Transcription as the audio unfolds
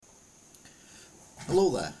Hello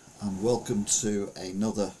there, and welcome to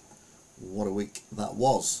another What a Week That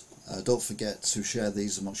Was. Don't forget to share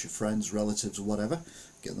these amongst your friends, relatives, or whatever.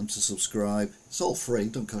 Get them to subscribe. It's all free,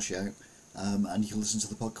 don't cost you out, and you can listen to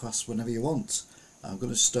the podcast whenever you want. I'm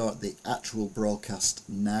going to start the actual broadcast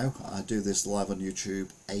now. I do this live on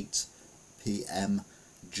YouTube, 8 p.m.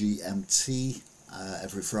 GMT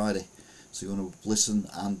every Friday. So you want to listen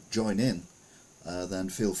and join in, then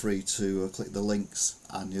feel free to click the links,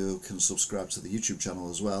 and you can subscribe to the YouTube channel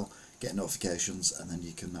as well, get notifications, and then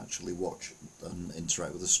you can actually watch and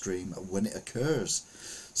interact with the stream when it occurs.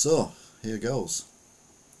 So here goes.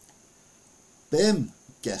 Bim!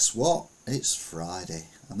 Guess what? It's Friday,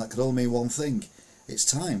 and that could only mean one thing. It's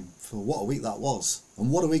time for What a Week That Was,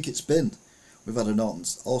 and what a week it's been. We've had an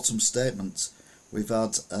autumn statement. We've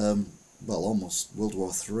had almost World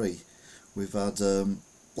War III. We've had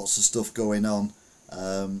lots of stuff going on,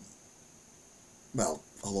 all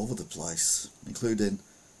over the place, including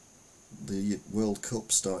the World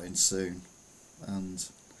Cup starting soon and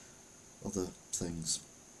other things.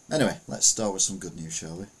 Anyway, let's start with some good news,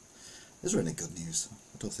 shall we? Is there any good news?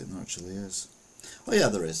 I don't think there actually is. Oh yeah,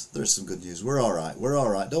 there is. There is some good news. We're alright.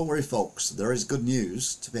 Don't worry, folks. There is good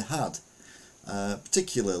news to be had,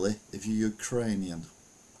 particularly if you're Ukrainian,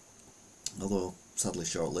 although sadly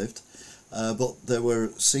short-lived. But there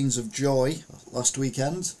were scenes of joy last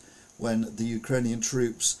weekend when the Ukrainian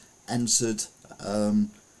troops entered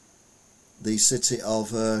the city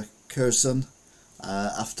of Kherson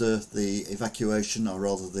after the evacuation, or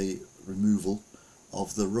rather the removal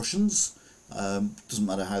of the Russians. Doesn't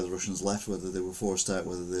matter how the Russians left, whether they were forced out,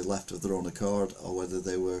 whether they left of their own accord, or whether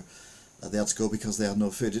they had to go because they had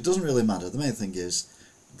no food. It doesn't really matter. The main thing is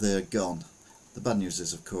they're gone. The bad news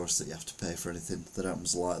is, of course, that you have to pay for anything that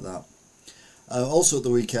happens like that. Also at the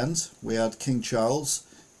weekend, we had King Charles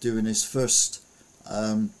doing his first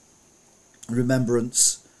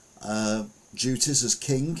remembrance duties as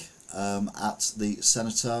king at the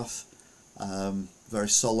cenotaph. Very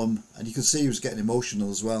solemn, and you could see he was getting emotional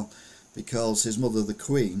as well, because his mother, the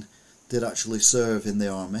Queen, did actually serve in the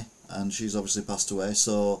army, and she's obviously passed away,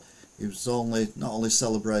 so he was not only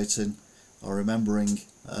celebrating or remembering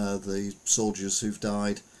the soldiers who've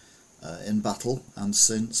died in battle and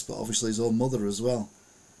since, but obviously his own mother as well.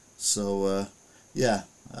 So you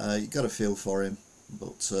got to feel for him,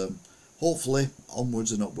 but hopefully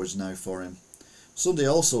onwards and upwards now for him. Sunday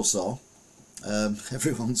also saw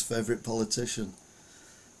everyone's favourite politician.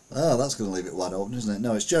 Oh, that's going to leave it wide open, isn't it?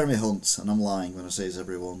 No, it's Jeremy Hunt, and I'm lying when I say he's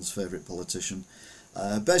everyone's favourite politician.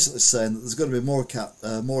 Basically saying that there's going to be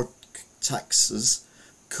more taxes,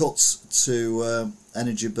 cuts to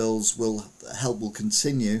energy bills will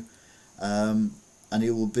continue, and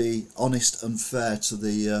he will be honest and fair to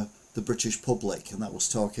the British public, and that was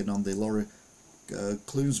talking on the Laura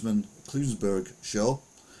Klunsberg show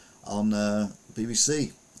on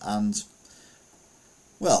BBC, and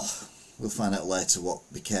well, we'll find out later what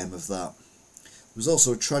became of that. There was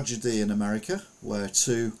also a tragedy in America where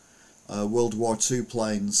two World War II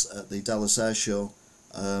planes at the Dallas Air Show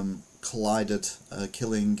collided,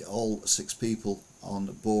 killing all 6 people on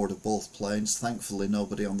board of both planes. Thankfully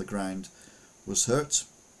nobody on the ground was hurt.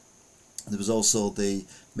 There was also the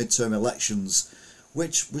midterm elections,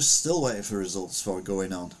 which we're still waiting for results for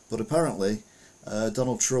going on, but apparently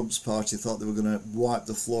Donald Trump's party thought they were going to wipe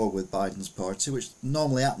the floor with Biden's party, which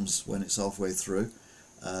normally happens when it's halfway through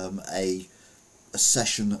a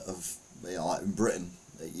session of, like in Britain,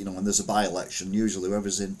 when there's a by-election, usually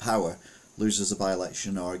whoever's in power loses a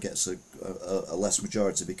by-election or gets a less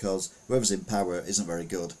majority, because whoever's in power isn't very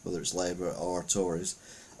good, whether it's Labour or Tories.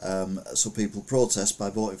 So people protest by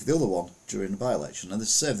voting for the other one during a by-election, and the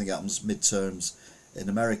same thing happens midterms in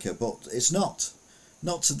America, but it's not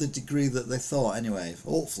to the degree that they thought anyway.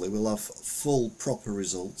 Hopefully we'll have full proper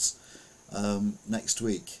results next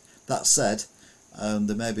week. That said,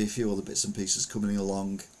 there may be a few other bits and pieces coming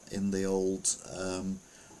along in the old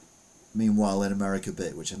Meanwhile in America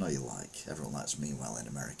bit, which I know you like. Everyone likes Meanwhile in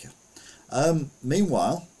America.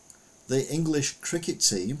 Meanwhile, the English cricket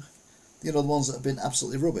team, the ones that have been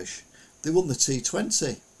absolutely rubbish, they won the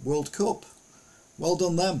T20 World Cup. Well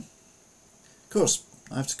done them. Of course,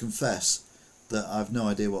 I have to confess that I've no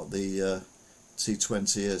idea what the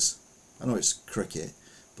T20 is. I know it's cricket,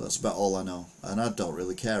 but that's about all I know, and I don't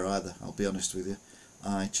really care either, I'll be honest with you.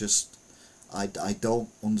 I don't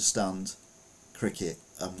understand cricket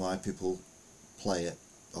and why people play it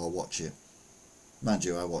or watch it. Mind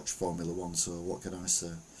you, I watch Formula 1, so what can I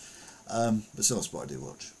say? But it's not a sport I do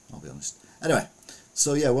watch, I'll be honest. Anyway,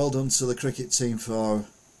 so yeah, well done to the cricket team for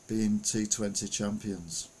being T20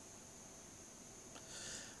 champions.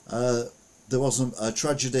 There was a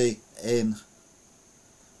tragedy in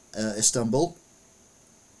Istanbul.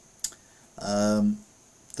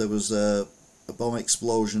 There was a bomb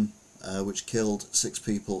explosion which killed 6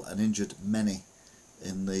 people and injured many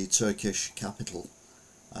in the Turkish capital.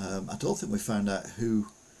 I don't think we found out who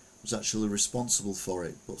was actually responsible for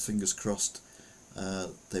it, but fingers crossed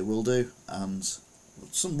they will do. And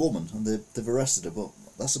some woman, and they've arrested her, but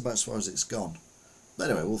that's about as far as it's gone. But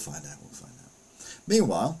anyway, we'll find out.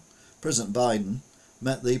 Meanwhile, President Biden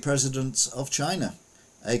met the President of China,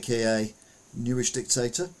 aka newish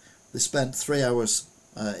dictator. They spent 3 hours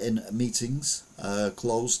in meetings,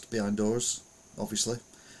 closed behind doors, obviously,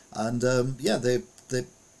 and yeah, they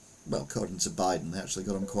well, according to Biden, they actually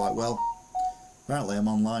got on quite well. Apparently, I'm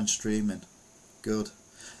online streaming. Good,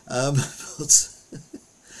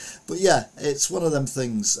 but yeah, it's one of them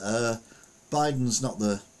things. Biden's not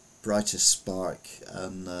the brightest spark,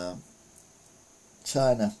 and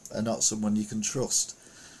China are not someone you can trust.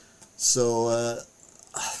 So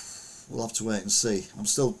we'll have to wait and see. I'm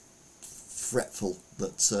still fretful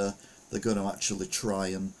that they're going to actually try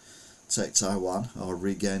and take Taiwan or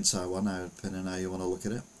regain Taiwan, depending on how you want to look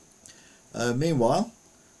at it. Meanwhile,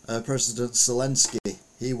 President Zelensky,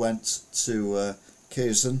 he went to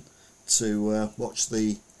Kherson to watch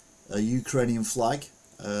the Ukrainian flag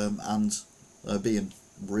and being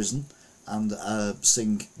risen, and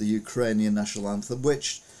sing the Ukrainian national anthem,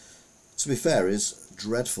 which, to be fair, is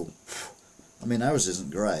dreadful. I mean, ours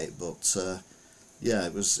isn't great, but yeah,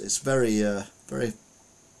 it's very very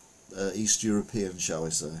East European, shall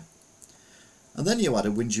we say. And then you had a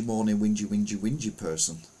whingy morning, whingy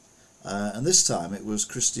person, and this time it was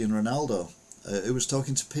Cristiano Ronaldo, who was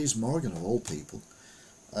talking to Piers Morgan, of all people.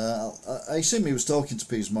 I assume he was talking to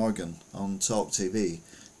Piers Morgan on Talk TV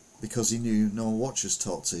because he knew no one watches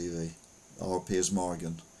Talk TV or Piers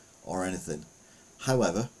Morgan or anything.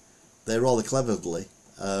 However, they rather cleverly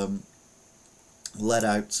let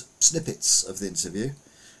out snippets of the interview,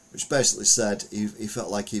 which basically said he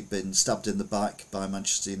felt like he'd been stabbed in the back by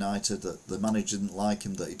Manchester United, that the manager didn't like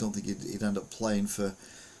him, that he don't think he'd end up playing for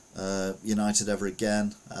United ever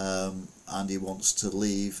again, and he wants to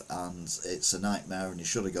leave, and it's a nightmare, and he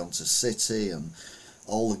should have gone to City, and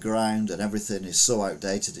all the ground and everything is so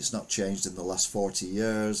outdated, it's not changed in the last 40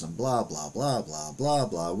 years, and blah blah blah blah blah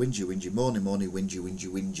blah, whingy morning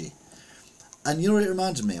whingy. And you know what it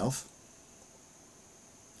reminded me of?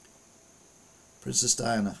 Princess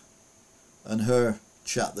Diana and her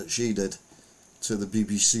chat that she did to the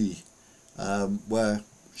BBC, where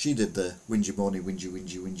she did the whingy morning whingy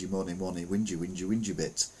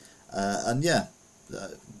bit, and yeah,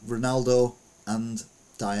 Ronaldo and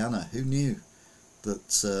Diana, who knew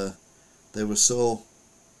that they were so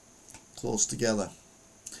close together,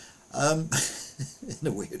 in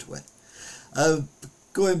a weird way.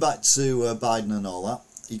 Going back to Biden and all that,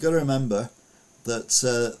 you got to remember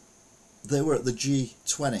that they were at the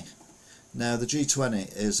G20. Now, the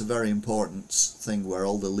G20 is a very important thing where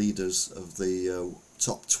all the leaders of the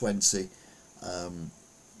top 20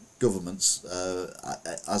 governments,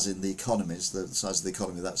 as in the economies, the size of the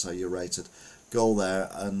economy, that's how you're rated, go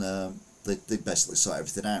there, and they basically sort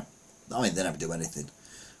everything out. I mean, they never do anything.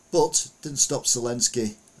 But didn't stop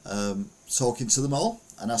Zelensky talking to them all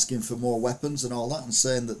and asking for more weapons and all that, and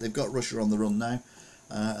saying that they've got Russia on the run now,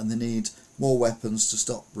 and they need more weapons to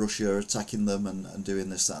stop Russia attacking them and doing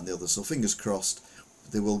this, that and the other. So fingers crossed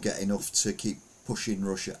they will get enough to keep pushing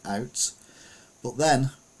Russia out. But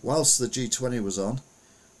then, whilst the G20 was on,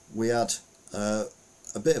 we had a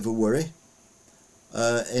bit of a worry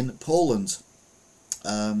in Poland.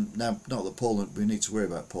 Now, not that Poland, we need to worry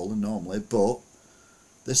about Poland normally, but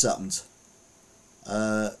this happened.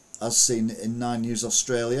 As seen in 9 News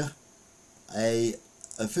Australia,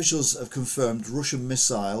 officials have confirmed Russian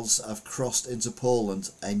missiles have crossed into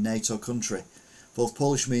Poland, a NATO country. Both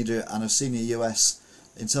Polish media and a senior US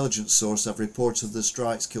intelligence source have reported the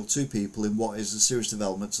strikes killed 2 people in what is a serious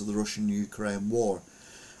development of the Russian-Ukraine war.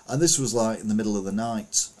 And this was like in the middle of the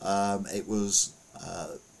night. It was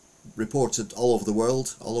reported all over the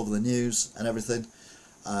world, all over the news and everything.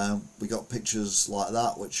 We got pictures like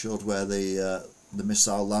that which showed where the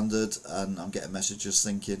missile landed, and I'm getting messages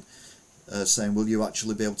thinking, saying, will you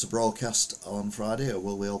actually be able to broadcast on Friday, or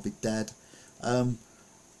will we all be dead? And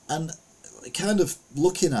kind of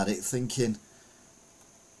looking at it thinking,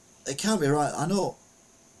 it can't be right. I know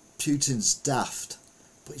Putin's daft,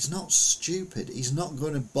 but he's not stupid. He's not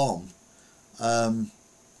going to bomb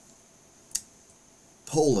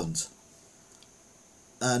Poland,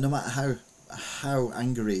 no matter how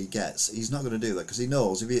angry he gets. He's not going to do that, because he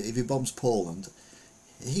knows if he bombs Poland,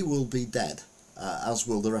 he will be dead, as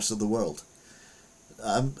will the rest of the world.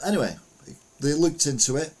 Anyway, they looked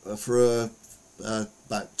into it for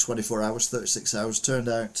about 24 hours, 36 hours, turned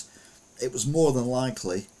out it was more than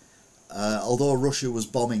likely, although Russia was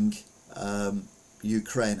bombing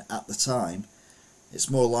Ukraine at the time, it's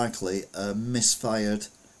more likely a misfired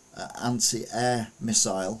anti-air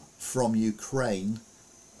missile from Ukraine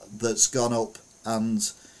that's gone up and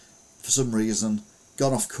for some reason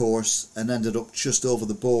gone off course and ended up just over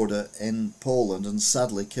the border in Poland and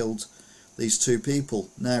sadly killed these two people.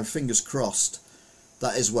 Now, fingers crossed,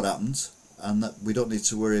 that is what happened and that we don't need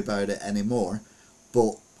to worry about it anymore,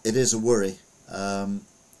 but it is a worry, and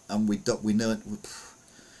we know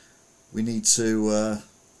we need to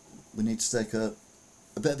take a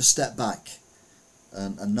bit of a step back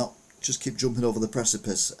and not just keep jumping over the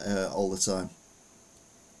precipice all the time.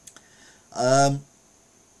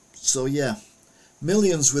 So yeah,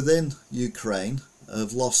 millions within Ukraine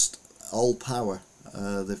have lost all power.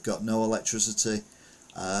 They've got no electricity,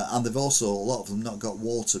 and they've also, a lot of them, not got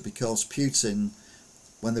water because Putin,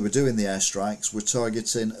 when they were doing the airstrikes, were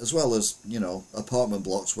targeting, as well as, you know, apartment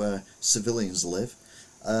blocks where civilians live,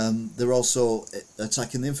 they're also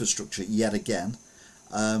attacking the infrastructure yet again.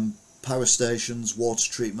 Power stations,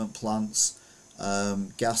 water treatment plants,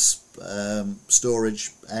 gas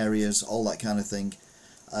storage areas, all that kind of thing.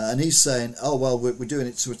 And he's saying, oh well, we're doing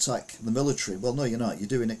it to attack the military. Well, no, you're not. You're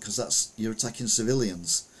doing it because you're attacking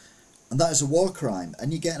civilians, and that is a war crime,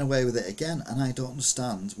 and you're getting away with it again. And I don't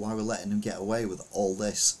understand why we're letting him get away with all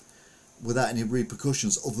this without any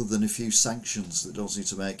repercussions other than a few sanctions that don't seem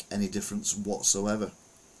to make any difference whatsoever.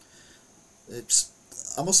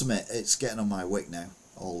 I must admit, it's getting on my wick now,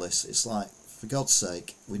 all this. It's like, for God's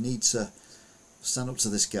sake, we need to stand up to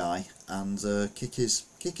this guy and kick his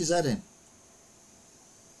head in.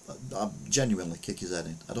 I genuinely kick his head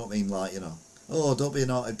in. I don't mean like, you know, oh, don't be a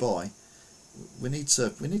naughty boy. We need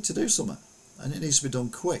to do something, and it needs to be done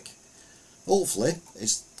quick. Hopefully,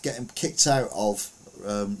 it's getting kicked out of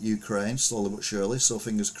Ukraine slowly but surely. So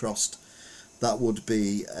fingers crossed, that would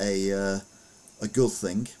be a good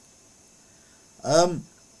thing.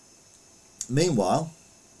 Meanwhile,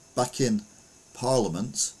 back in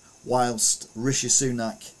Parliament, whilst Rishi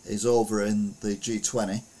Sunak is over in the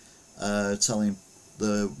G20, telling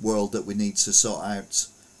the world that we need to sort out,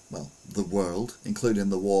 well, the world, including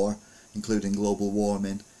the war, including global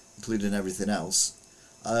warming, including everything else.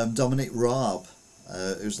 Dominic Raab,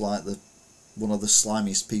 who's like one of the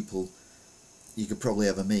slimiest people you could probably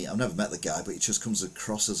ever meet. I've never met the guy, but he just comes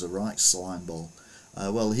across as a right slime ball.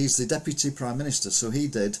 Well, he's the Deputy Prime Minister, so he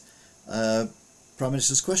did Prime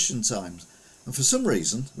Minister's Question Time. And for some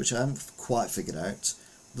reason, which I haven't quite figured out,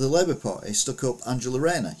 the Labour Party stuck up Angela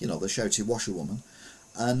Rayner, you know, the shouty washerwoman,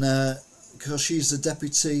 and because she's the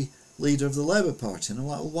Deputy Leader of the Labour Party. And I'm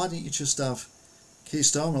like, well, why didn't you just have Keir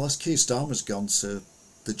Starmer? Unless Keir Starmer's gone to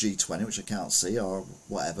the G20, which I can't see, or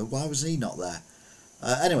whatever, why was he not there?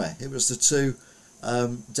 Anyway, it was the two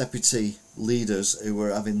deputy leaders who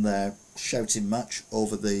were having their shouting match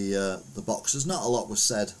over the boxes. Not a lot was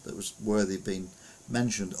said that was worthy of being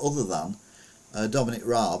mentioned, other than Dominic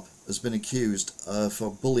Raab has been accused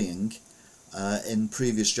for bullying in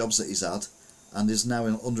previous jobs that he's had, and is now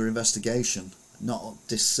under investigation, not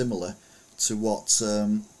dissimilar to what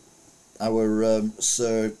our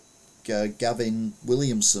Sir Gavin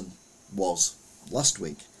Williamson was last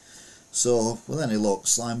week. So, with any luck,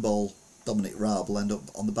 Slimeball Dominic Raab will end up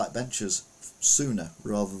on the backbenches sooner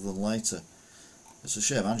rather than later. It's a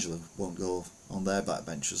shame Angela won't go on their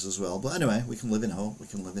backbenches as well. But anyway, we can live in hope. We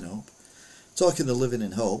can live in hope. Talking of living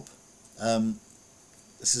in hope,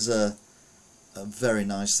 this is a very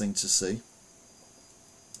nice thing to see.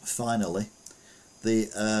 Finally, the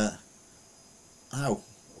it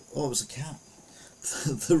was a cat.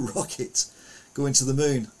 The rocket going to the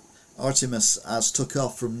moon, Artemis, has took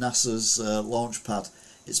off from NASA's launch pad.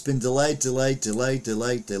 It's been delayed,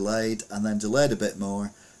 and then delayed a bit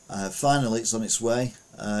more. Finally, it's on its way.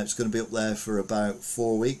 It's going to be up there for about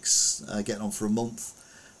 4 weeks, getting on for a month.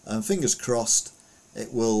 Fingers crossed,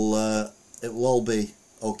 it will all be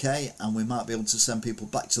okay, and we might be able to send people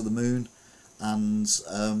back to the moon, and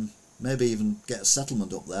maybe even get a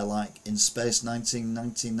settlement up there, like in Space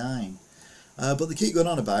 1999. But they keep going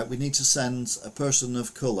on about we need to send a person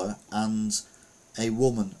of colour and a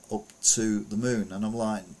woman up to the moon, and I'm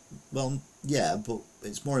like, well, yeah, but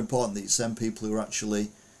it's more important that you send people who are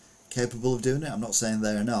actually capable of doing it. I'm not saying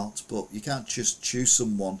they're not, but you can't just choose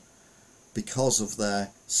someone because of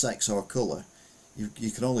their sex or colour.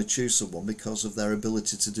 You can only choose someone because of their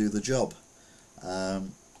ability to do the job.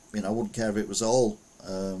 You know, I wouldn't care if it was all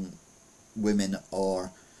women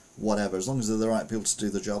or whatever, as long as they're the right people to do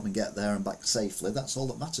the job and get there and back safely. That's all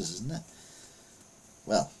that matters, isn't it?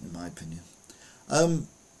 Well, in my opinion.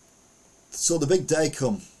 So the big day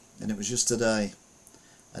come, and it was just today,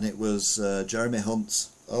 and it was Jeremy Hunt.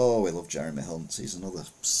 Oh, we love Jeremy Hunt. He's another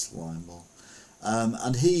slime ball.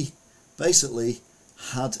 And he basically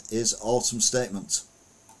had his autumn statement.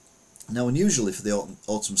 Now, unusually for the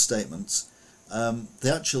autumn statements, they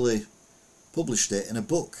actually published it in a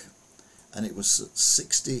book, and it was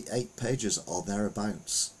 68 pages or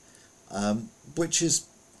thereabouts, which is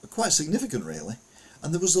quite significant, really.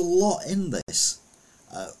 And there was a lot in this,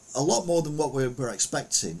 a lot more than what we were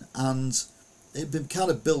expecting, and it had been kind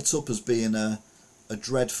of built up as being a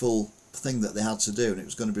dreadful thing that they had to do, and it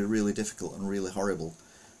was going to be really difficult and really horrible.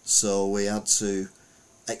 So we had to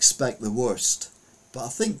expect the worst. But I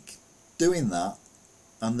think doing that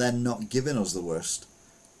and then not giving us the worst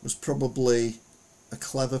was probably a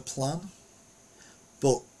clever plan.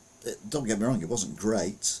 But don't get me wrong, it wasn't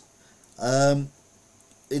great.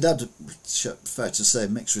 It had, fair to say,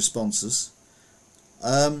 mixed responses.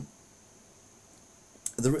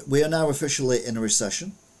 We are now officially in a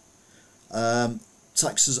recession.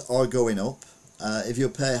 Taxes are going up. If you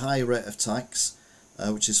pay a higher rate of tax,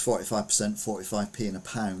 which is 45%, 45p in a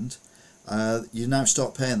pound, you now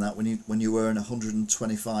start paying that when you earn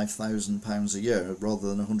 £125,000 a year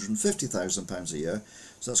rather than £150,000 a year.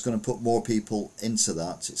 So that's going to put more people into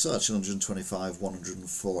that. It's actually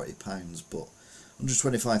 £125,140, but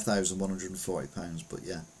 £125,140. But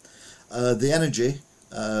yeah, the energy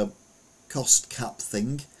cost cap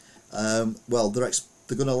thing. Well, they're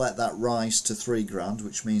going to let that rise to £3,000,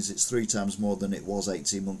 which means it's 3 times more than it was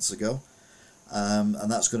 18 months ago.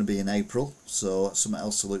 And that's going to be in April, so that's something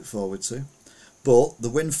else to look forward to. But the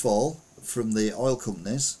windfall from the oil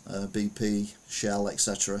companies, BP, Shell,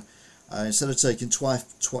 etc., instead of taking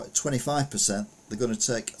 25%, they're going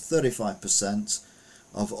to take 35%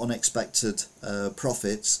 of unexpected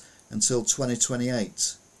profits until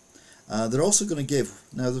 2028. They're also going to give,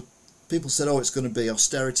 now the people said, oh, it's going to be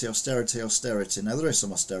austerity, austerity, austerity. Now there is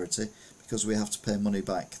some austerity because we have to pay money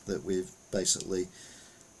back that we've basically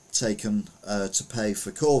taken to pay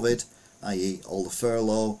for COVID, i.e. all the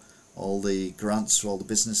furlough, all the grants for all the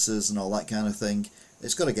businesses and all that kind of thing.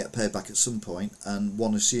 It's got to get paid back at some point, and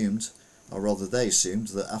one assumed, or rather they assumed,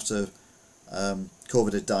 that after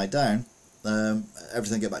COVID had died down,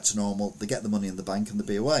 everything get back to normal, they get the money in the bank and they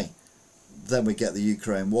be away. Then we get the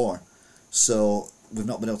Ukraine war, so we've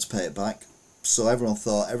not been able to pay it back, so everyone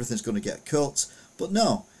thought everything's going to get cut, but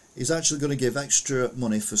no, he's actually going to give extra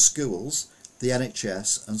money for schools, the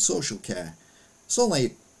NHS and social care. It's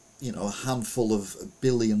only, you know, a handful of £1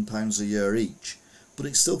 billion a year each, but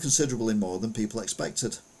it's still considerably more than people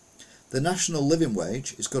expected. The national living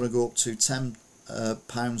wage is going to go up to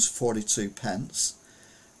 £10.42,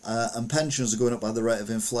 and pensions are going up by the rate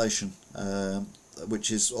of inflation,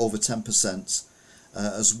 which is over 10%,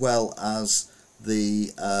 as well as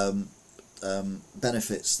the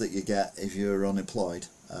benefits that you get if you're unemployed.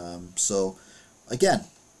 So again,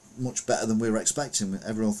 much better than we were expecting.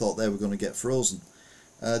 Everyone thought they were going to get frozen.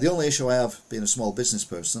 The only issue I have, being a small business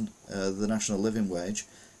person, the national living wage,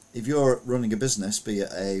 if you're running a business, be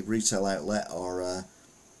it a retail outlet or a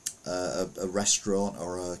restaurant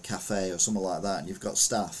or a cafe or something like that, and you've got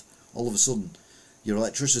staff, all of a sudden your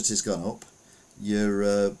electricity's gone up,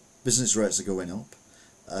 your business rates are going up,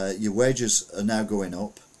 your wages are now going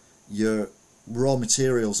up, your raw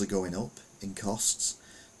materials are going up in costs,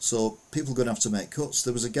 so people are going to have to make cuts.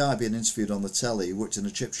 There was a guy being interviewed on the telly who worked in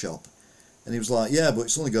a chip shop, and he was like, yeah, but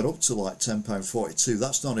it's only got up to like £10.42,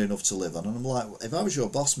 that's not enough to live on. And I'm like, if I was your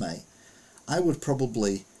boss, mate, I would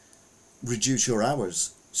probably reduce your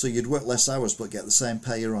hours, so you'd work less hours but get the same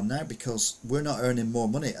pay you're on now, because we're not earning more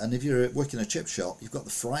money. And if you're working a chip shop, you've got the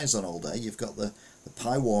fryers on all day, you've got the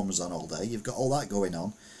pie warmers on all day, you've got all that going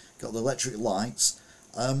on, got the electric lights.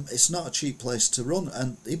 It's not a cheap place to run,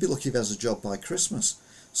 and he'd be lucky if he has a job by Christmas.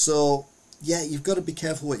 So yeah, you've got to be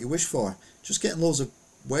careful what you wish for. Just getting loads of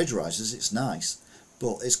wage rises, it's nice,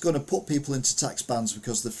 but it's going to put people into tax bands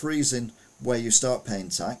because they're freezing where you start paying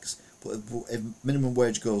tax. But if minimum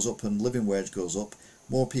wage goes up and living wage goes up,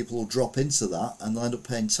 more people will drop into that and they'll end up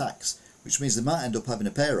paying tax, which means they might end up having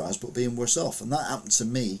a pay rise but being worse off. And that happened to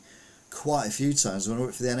me quite a few times when I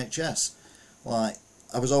worked for the NHS. Like,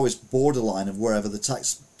 I was always borderline of wherever the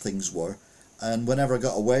tax things were, and whenever I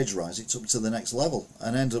got a wage rise, it took me to the next level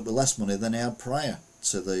and ended up with less money than I had prior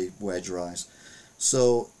to the wage rise.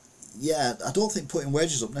 So yeah, I don't think putting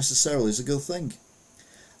wages up necessarily is a good thing.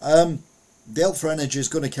 The help for energy is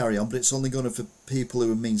going to carry on, but it's only going to for people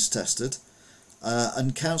who are means tested,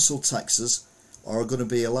 and council taxes are going to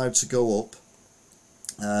be allowed to go up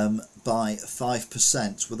by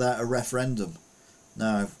 5% without a referendum.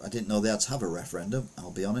 Now, I didn't know they had to have a referendum,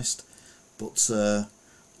 I'll be honest, but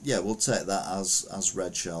yeah, we'll take that as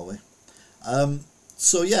read, shall we?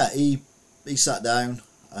 So yeah, he sat down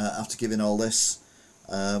after giving all this.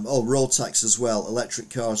 Oh, road tax as well. Electric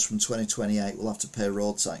cars from 2028 will have to pay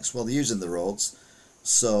road tax. Well, they're using the roads,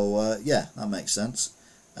 so yeah, that makes sense.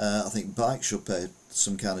 I think bikes should pay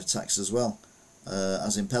some kind of tax as well,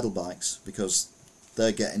 as in pedal bikes, because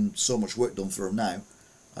they're getting so much work done for them now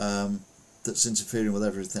that's interfering with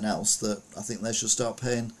everything else, that I think they should start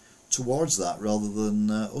paying towards that rather than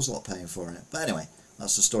us lot paying for it. But anyway,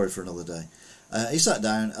 that's a story for another day. He sat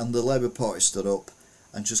down and the Labour Party stood up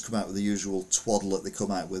and just come out with the usual twaddle that they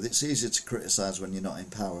come out with. It's easier to criticise when you're not in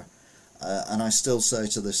power, and I still say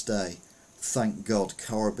to this day, thank God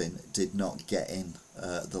Corbyn did not get in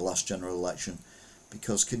the last general election,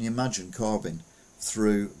 because can you imagine Corbyn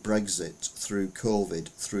through Brexit, through COVID,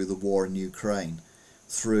 through the war in Ukraine,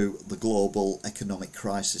 through the global economic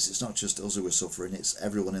crisis? It's not just us who are suffering, it's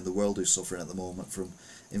everyone in the world who's suffering at the moment from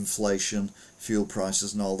inflation, fuel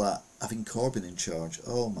prices and all that. Having Corbyn in charge,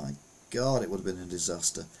 oh my God, it would have been a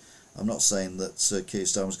disaster. I'm not saying that Keir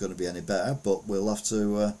Starmer's going to be any better, but we'll have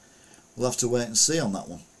to wait and see on that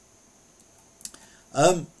one.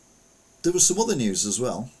 There was some other news as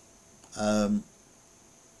well,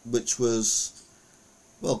 which was,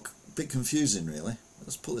 well, a bit confusing really.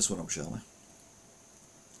 Let's put this one up, shall we?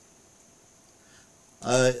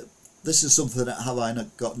 This is something that Have I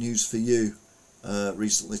Not Got News For You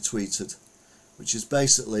recently tweeted, which is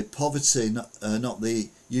basically poverty not the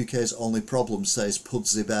UK's only problem, says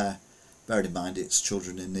Pudsey Bear. Bearing in mind it's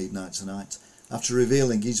Children in Need Night Tonight. After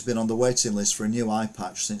revealing he's been on the waiting list for a new eye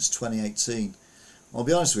patch since 2018. I'll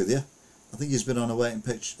be honest with you, I think he's been on a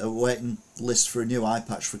waiting list for a new eye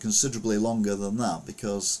patch for considerably longer than that,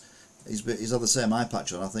 because he's had the same eye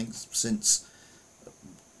patch on, I think, since,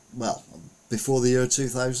 well, before the year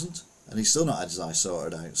 2000, and he's still not had his eye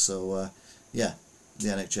sorted out. So yeah, the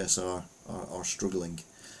NHS are struggling.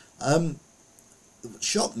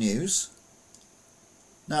 Shock news.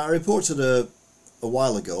 Now, I reported a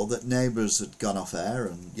while ago that Neighbours had gone off air,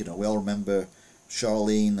 and you know, we all remember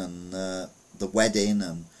Charlene and the wedding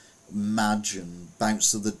and Madge and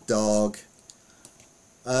Bounce of the dog.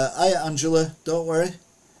 Hiya Angela, don't worry.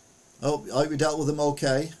 I hope you dealt with them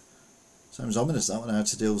okay. Sounds ominous that when I had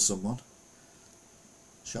to deal with someone.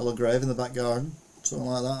 Shallow grave in the back garden, something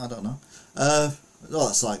like that, I don't know. Oh,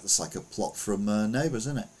 that's like a plot from Neighbours,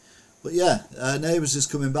 isn't it? But yeah, Neighbours is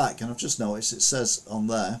coming back, and I've just noticed it says on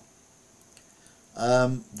there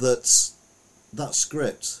that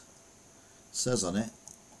script says on it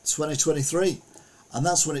 2023, and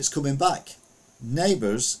that's when it's coming back.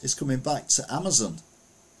 Neighbours is coming back to Amazon,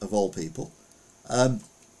 of all people.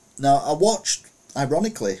 Now, I watched,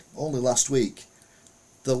 ironically, only last week,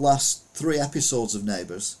 the last 3 episodes of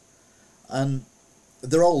Neighbours, and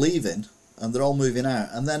they're all leaving and they're all moving out,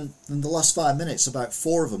 and then in the last 5 minutes about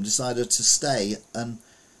 4 of them decided to stay. And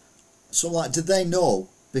so I'm like, did they know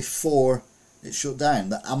before it shut down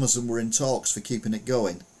that Amazon were in talks for keeping it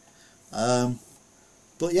going?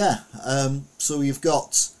 But yeah, so you've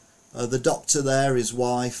got the doctor there, his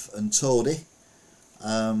wife and Toadie,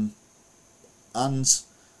 and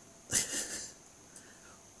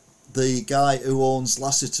the guy who owns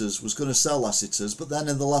Lassiter's was going to sell Lassiter's, but then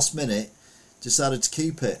in the last minute decided to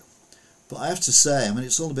keep it. But I have to say, I mean,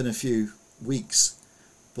 it's only been a few weeks,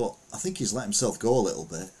 but I think he's let himself go a little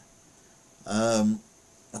bit. I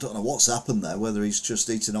don't know what's happened there, whether he's just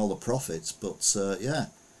eating all the profits, but yeah.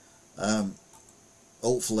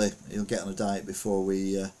 Hopefully he'll get on a diet before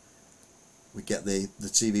we get the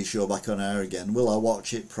TV show back on air again. Will I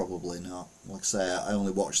watch it? Probably not. Like I say, I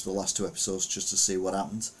only watched the last 2 episodes just to see what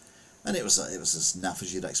happened, and it was as naff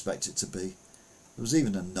as you'd expect it to be. There was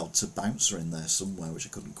even a nod to Bouncer in there somewhere, which I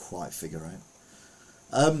couldn't quite figure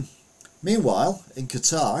out. Meanwhile, in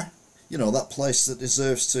Qatar, you know, that place that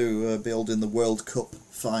deserves to be holding the World Cup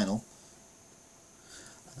final,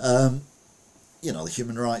 you know, the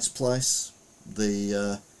human rights place,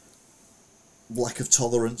 the lack of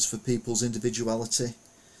tolerance for people's individuality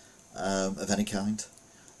of any kind.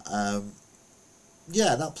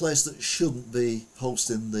 Yeah, that place that shouldn't be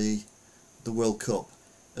hosting the World Cup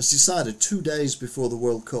has decided 2 days before the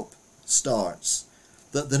World Cup starts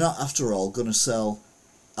that they're not, after all, going to sell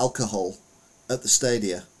alcohol at the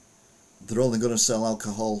stadia. They're only going to sell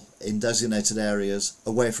alcohol in designated areas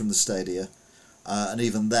away from the stadia, and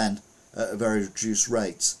even then at a very reduced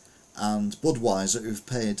rate. And Budweiser, who've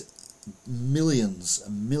paid millions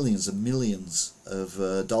and millions and millions of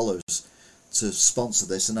dollars to sponsor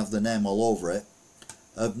this and have their name all over it,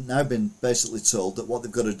 have now been basically told that what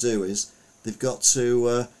they've got to do is they've got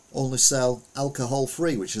to only sell alcohol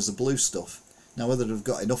free, which is the blue stuff. Now, whether they've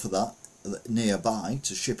got enough of that, nearby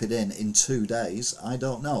to ship it in 2 days. I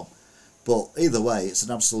don't know, but either way, it's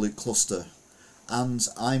an absolute cluster, and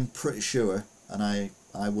I'm pretty sure, and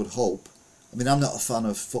I would hope. I mean, I'm not a fan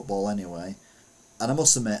of football anyway, and I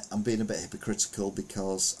must admit I'm being a bit hypocritical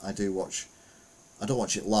because I don't watch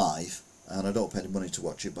it live, and I don't pay any money to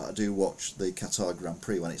watch it, but I do watch the Qatar Grand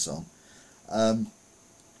Prix when it's on.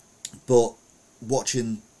 But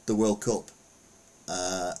watching the World Cup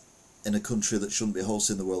in a country that shouldn't be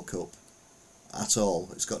hosting the World Cup at all,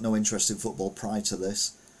 it's got no interest in football prior to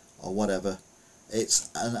this or whatever, it's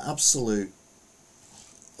an absolute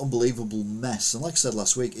unbelievable mess. And like I said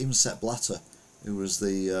last week, even Sepp Blatter, who was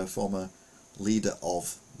the former leader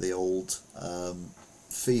of the old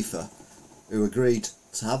FIFA, who agreed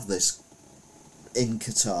to have this in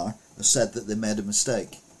Qatar, has said that they made a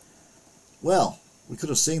mistake. Well, we could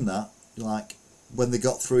have seen that, like, when they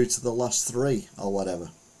got through to the last 3 or whatever.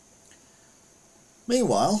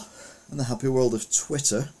 Meanwhile, in the happy world of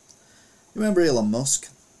Twitter, you remember Elon Musk?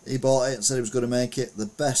 He bought it and said he was going to make it the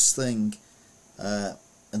best thing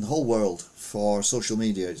in the whole world for social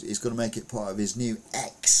media. He's going to make it part of his new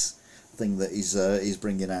X thing that he's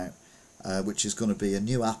bringing out, which is going to be a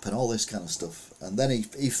new app and all this kind of stuff. And then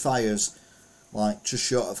he fires like just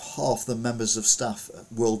short of half the members of staff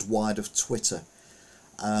worldwide of Twitter,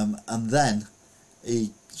 and then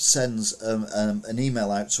he sends an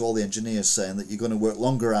email out to all the engineers saying that you're going to work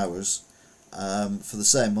longer hours for the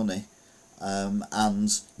same money,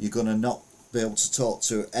 and you're going to not be able to talk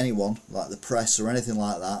to anyone like the press or anything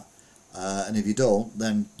like that, and if you don't,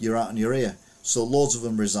 then you're out on your ear. So loads of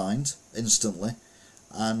them resigned instantly,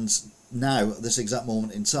 and now at this exact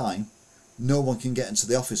moment in time, no one can get into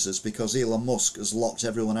the offices because Elon Musk has locked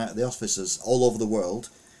everyone out of the offices all over the world.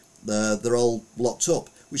 They're all locked up,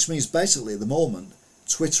 which means basically at the moment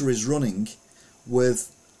Twitter is running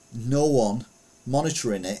with no one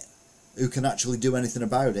monitoring it who can actually do anything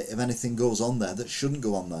about it if anything goes on there that shouldn't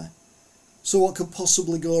go on there. So what could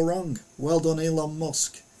possibly go wrong? Well done, Elon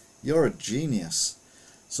Musk. You're a genius.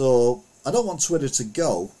 So I don't want Twitter to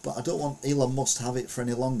go, but I don't want Elon Musk to have it for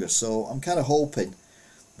any longer. So I'm kind of hoping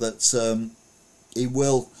that he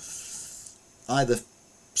will either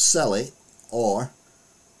sell it or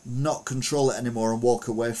not control it anymore and walk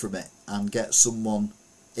away from it and get someone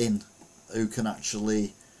in who can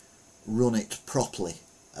actually run it properly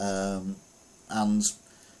and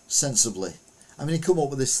sensibly. I mean, he come up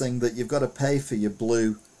with this thing that you've got to pay for your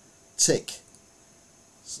blue tick.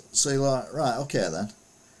 So you're like, right, okay then.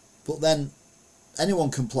 But then anyone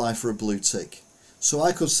can apply for a blue tick. So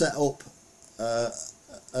I could set up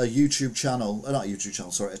a YouTube channel, not a YouTube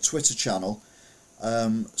channel, sorry, a Twitter channel,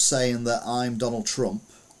 saying that I'm Donald Trump,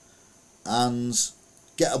 and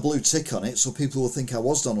get a blue tick on it so people will think I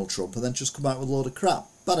was Donald Trump, and then just come out with a load of crap.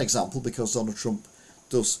 Bad example, because Donald Trump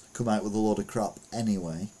does come out with a load of crap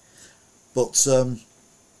anyway. But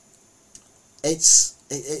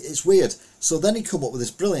it's weird. So then he come up with this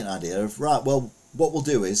brilliant idea of, right, well, what we'll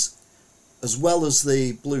do is, as well as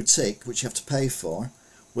the blue tick, which you have to pay for,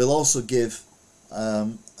 we'll also give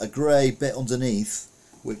a grey bit underneath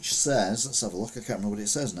which says, let's have a look, I can't remember what it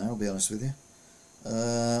says now, I'll be honest with you.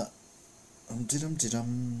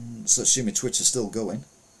 So assuming Twitter's still going.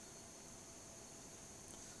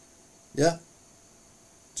 Yeah,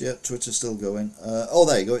 Twitter's still going. Oh,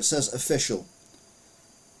 there you go, it says official.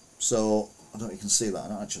 So, I don't know if you can see that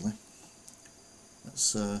now, actually.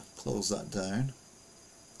 Let's close that down.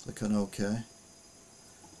 Click on OK.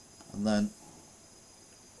 And then,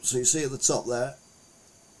 so you see at the top there,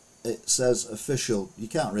 it says official. You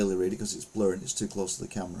can't really read it because it's blurring, it's too close to the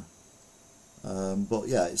camera. But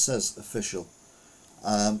yeah, it says official.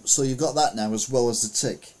 So you've got that now as well as the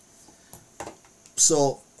tick.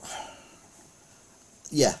 So,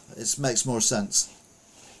 yeah, it makes more sense.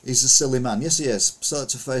 He's a silly man. Yes, he is. So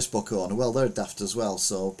it's a Facebook owner. Well, they're daft as well,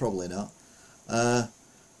 so probably not.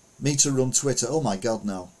 Me to run Twitter. Oh my God,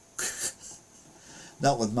 no.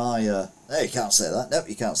 Not with my... hey, you can't say that. Nope,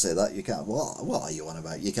 you can't say that. You can't... What are you on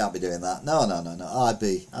about? You can't be doing that. No. I'd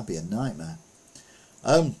be a nightmare.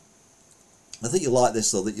 I think you'll like this,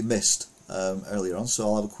 though, that you missed earlier on. So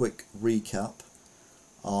I'll have a quick recap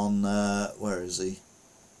on... where is he?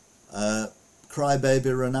 Crybaby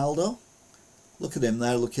Ronaldo. Look at him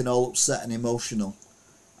there, looking all upset and emotional.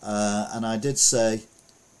 And I did say,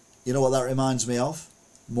 you know what that reminds me of?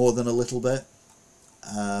 More than a little bit.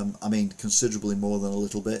 I mean, considerably more than a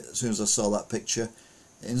little bit. As soon as I saw that picture,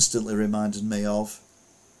 it instantly reminded me of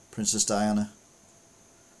Princess Diana.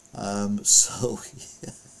 So,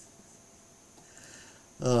 yeah.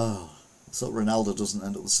 Oh, let's hope Ronaldo doesn't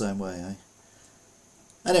end up the same way, eh?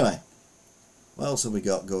 Anyway, what else have we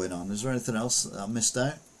got going on? Is there anything else that I missed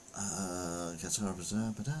out?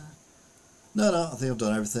 No, I think I've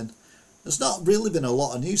done everything. There's not really been a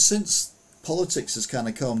lot of news since politics has kind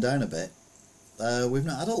of calmed down a bit. We've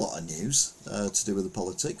not had a lot of news to do with the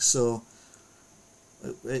politics, so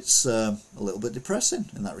it's a little bit depressing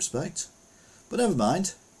in that respect. But never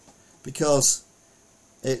mind, because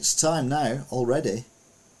it's time now already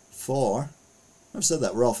for, I've said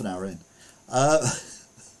that, we're half an hour in,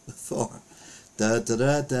 for da da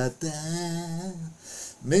da da da.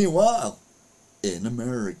 Meanwhile, in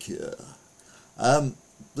America.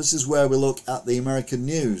 This is where we look at the American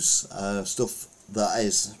news, stuff that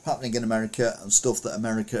is happening in America and stuff that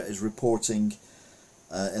America is reporting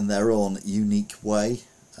in their own unique way.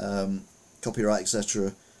 Copyright,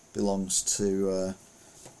 etc. belongs to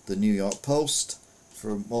the New York Post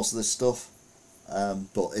for most of this stuff,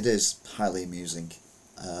 but it is highly amusing.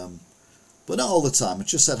 But not all the time. I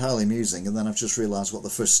just said highly amusing, and then I've just realised what the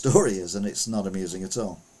first story is, and it's not amusing at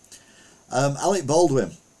all. Alec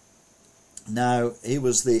Baldwin. Now, he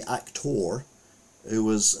was the actor who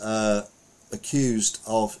was accused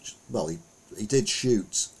of, well, he did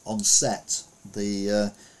shoot on set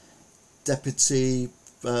the deputy,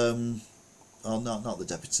 oh no, not the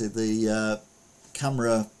deputy, the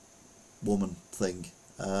camera woman thing,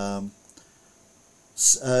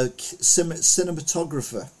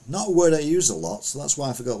 cinematographer, not a word I use a lot, so that's why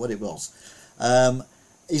I forgot what it was.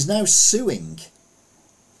 He's now suing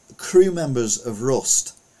crew members of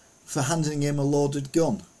Rust for handing him a loaded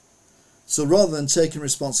gun. So rather than taking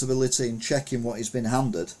responsibility and checking what he's been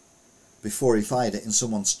handed before he fired it in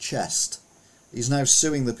someone's chest, he's now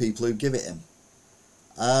suing the people who give it him.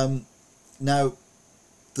 Now,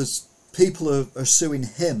 there's people who are suing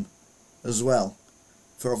him as well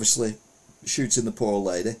for obviously shooting the poor old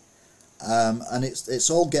lady, and it's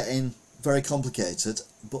all getting very complicated.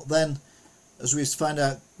 But then, as we found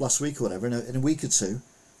out last week or whatever, in a week or two,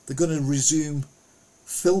 they're going to resume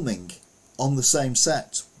filming on the same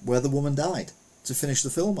set where the woman died to finish the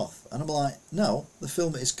film off. And I'm like, no, the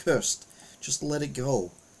film is cursed. Just let it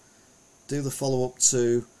go. Do the follow-up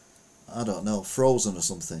to, I don't know, Frozen or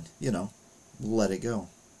something. You know, let it go.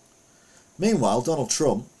 Meanwhile, Donald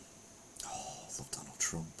Trump, oh, I love Donald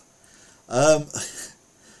Trump,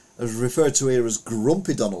 as referred to here as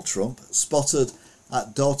Grumpy Donald Trump, spotted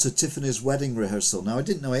at daughter Tiffany's wedding rehearsal. Now, I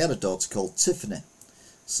didn't know he had a daughter called Tiffany.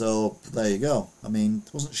 So, there you go. I mean,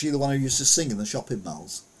 wasn't she the one who used to sing in the shopping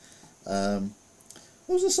malls? What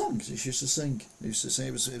was the song she used to sing?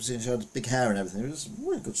 She had big hair and everything. It was a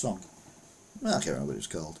really good song. I can't remember what it was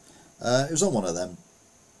called. It was on one of them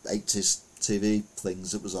 80s TV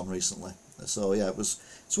things that was on recently. So, yeah,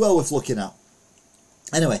 it's well worth looking at.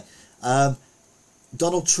 Anyway,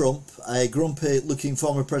 Donald Trump, a grumpy-looking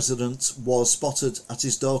former president, was spotted at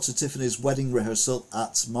his daughter Tiffany's wedding rehearsal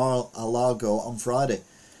at Mar-a-Lago on Friday.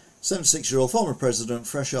 76-year-old former president,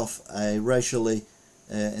 fresh off a radically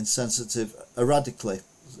insensitive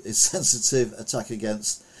attack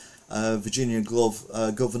against Virginia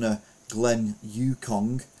Governor Glenn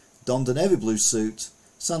Youngkin, donned a navy blue suit,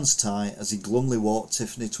 sans tie, as he glumly walked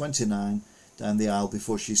Tiffany, 29, down the aisle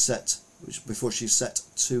before she set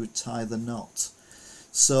to tie the knot.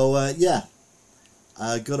 So yeah,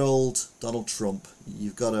 good old Donald Trump.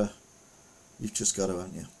 You've just got to,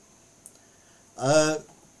 haven't you?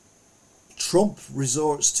 Trump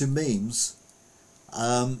resorts to memes,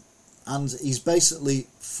 and he's basically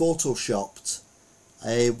photoshopped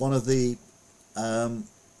one of the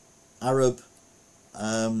Arab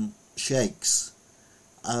sheikhs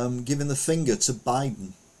giving the finger to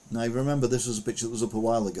Biden. Now, remember, this was a picture that was up a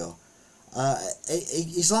while ago.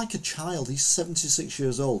 He's like a child. He's 76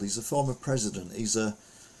 years old. He's a former president. He's a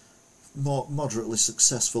more moderately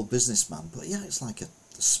successful businessman. But yeah, it's like a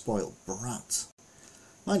spoiled brat.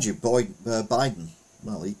 Mind you, Biden,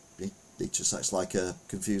 well, he just acts like a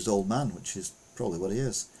confused old man, which is probably what he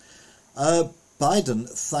is. Biden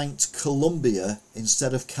thanked Colombia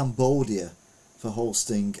instead of Cambodia for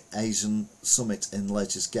hosting Asian summit in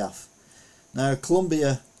latest gaffe. Now,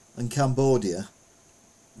 Colombia and Cambodia,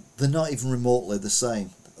 they're not even remotely the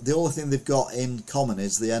same. The only thing they've got in common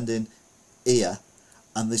is the end in ear,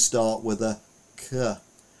 and they start with a k.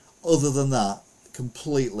 Other than that,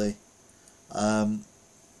 completely, I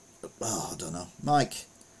don't know. Mike,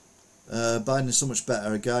 Biden is so much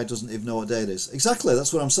better. A guy doesn't even know what day it is. Exactly,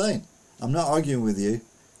 that's what I'm saying. I'm not arguing with you,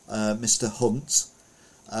 Mr. Hunt.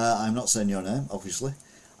 I'm not saying your name, obviously.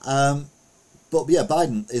 But yeah,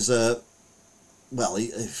 Biden is a, well,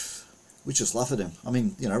 we just laugh at him. I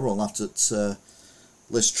mean, you know, everyone laughed at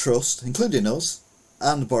Liz Truss, including us,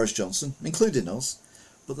 and Boris Johnson, including us.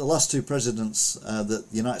 But the last two presidents that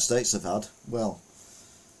the United States have had, well,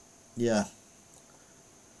 yeah.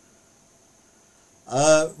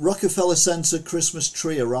 Rockefeller Center Christmas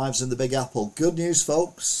tree arrives in the Big Apple. Good news,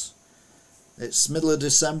 folks. It's middle of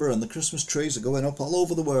December and the Christmas trees are going up all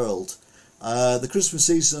over the world. The Christmas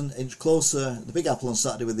season inched closer the Big Apple on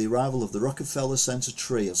Saturday with the arrival of the Rockefeller Center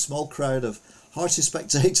tree. A small crowd of hearty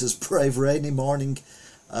spectators braved a rainy morning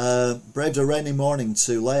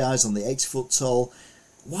to lay eyes on the 80-foot tall.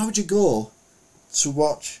 Why would you go to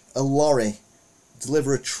watch a lorry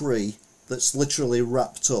deliver a tree that's literally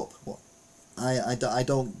wrapped up? I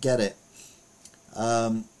don't get it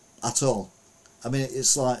at all. I mean,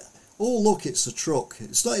 it's like, oh look, it's a truck.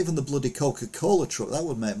 It's not even the bloody Coca-Cola truck. That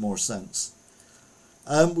would make more sense.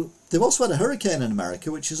 They've also had a hurricane in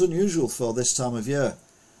America, which is unusual for this time of year.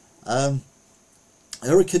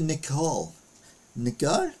 Hurricane Nicole,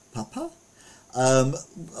 Papa,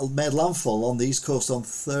 made landfall on the east coast on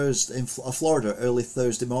Thursday in Florida early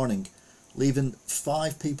Thursday morning, leaving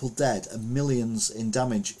 5 people dead and millions in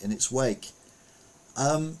damage in its wake.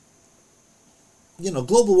 You know,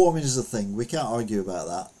 global warming is a thing. We can't argue about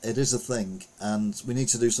that. It is a thing, and we need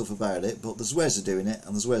to do stuff about it. But there's ways of doing it,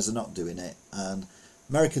 and there's ways of not doing it. And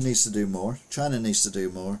America needs to do more. China needs to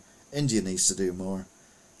do more. India needs to do more.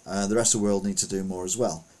 The rest of the world needs to do more as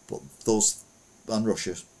well. But those, and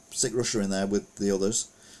Russia, stick Russia in there with the others.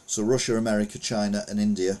 So Russia, America, China, and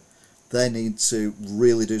India, they need to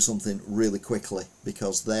really do something really quickly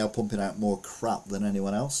because they are pumping out more crap than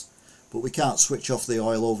anyone else. But we can't switch off the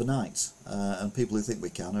oil overnight, and people who think we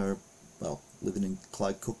can are, well, living in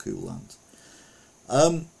cloud cuckoo land.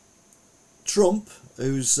 Trump,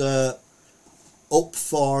 who's up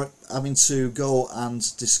for having to go and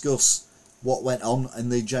discuss what went on in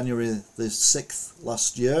the January the 6th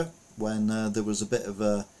last year, when there was a bit of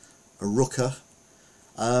a rucker,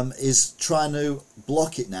 is trying to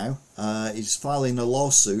block it now. He's filing a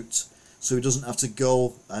lawsuit so he doesn't have to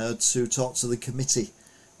go to talk to the committee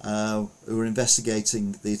who are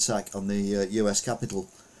investigating the attack on the US Capitol.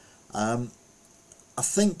 I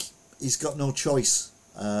think he's got no choice.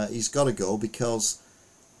 He's got to go because,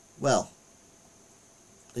 well,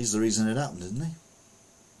 he's the reason it happened, isn't he?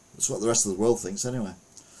 That's what the rest of the world thinks anyway.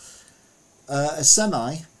 A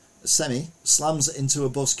semi slams into a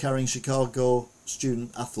bus carrying Chicago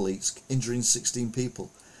student athletes, injuring 16 people.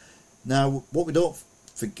 Now, what we don't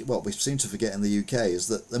forget, what we seem to forget in the UK is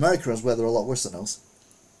that America has weather a lot worse than us.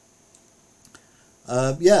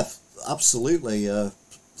 Yeah, absolutely.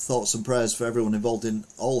 Thoughts and prayers for everyone involved in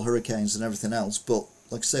all hurricanes and everything else. But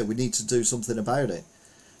like I say, we need to do something about it.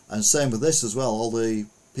 And same with this as well. All the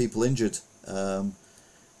people injured.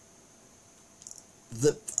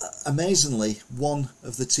 Amazingly, one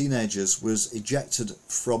of the teenagers was ejected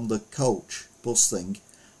from the coach bus thing,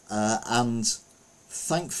 and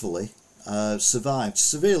thankfully survived.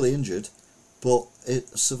 Severely injured, but it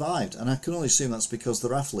survived, and I can only assume that's because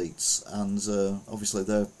they're athletes, and obviously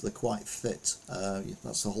they're quite fit.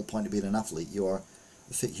 That's the whole point of being an athlete. You are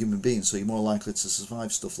a fit human being, so you're more likely to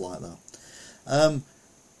survive stuff like that.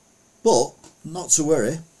 But not to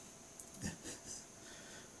worry,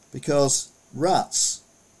 because rats,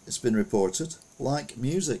 it's been reported, like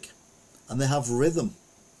music, and they have rhythm,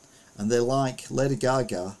 and they like Lady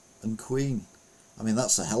Gaga and Queen. I mean,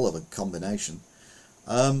 that's a hell of a combination.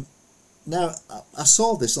 Now, I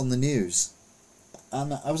saw this on the news,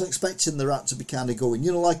 and I was expecting the rat to be kind of going,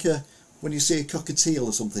 you know, like when you see a cockatiel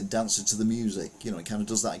or something dancing to the music, you know, it kind of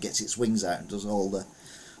does that, it gets its wings out and does all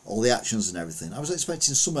the actions and everything. I was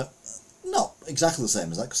expecting something, not exactly the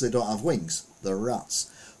same as that, because they don't have wings, they're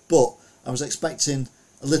rats, but I was expecting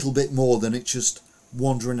a little bit more than it just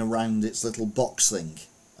wandering around its little box thing.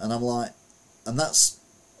 And I'm like, and that's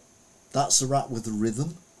a rat with a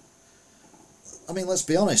rhythm? I mean, let's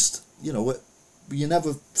be honest, you know, you're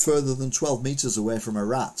never further than 12 metres away from a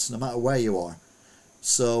rat, no matter where you are.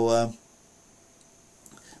 So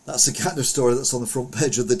that's the kind of story that's on the front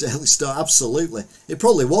page of the Daily Star. Absolutely. It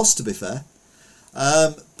probably was, to be fair.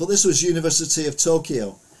 But this was University of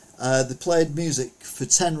Tokyo. They played music for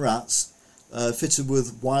 10 rats, fitted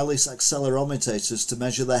with wireless accelerometers to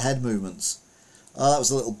measure their head movements. That was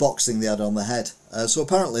a little box thing they had on their head. So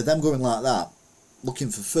apparently them going like that, looking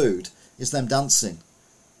for food, is them dancing.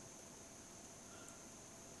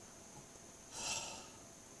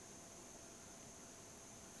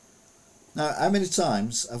 Now, how many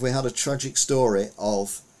times have we had a tragic story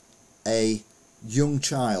of a young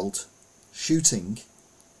child shooting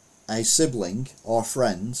a sibling or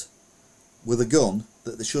friend with a gun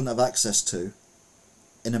that they shouldn't have access to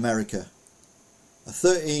in America? A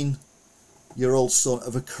 13-year-old son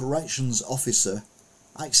of a corrections officer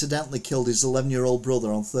accidentally killed his 11-year-old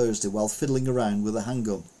brother on Thursday while fiddling around with a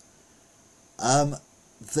handgun.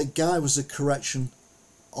 The guy was a correction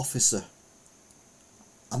officer.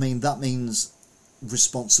 I mean, that means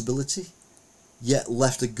responsibility, yet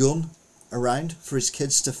left a gun around for his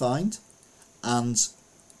kids to find, and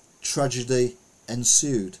tragedy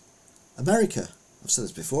ensued. America, I've said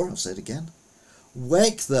this before, I'll say it again,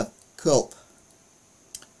 wake the up.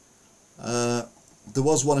 There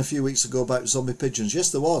was one a few weeks ago about zombie pigeons.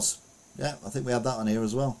 Yes, there was. Yeah, I think we had that on here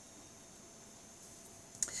as well.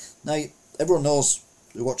 Now, everyone knows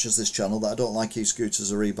who watches this channel that I don't like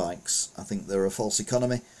e-scooters or e-bikes. I think they're a false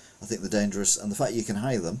economy. I think they're dangerous, and the fact you can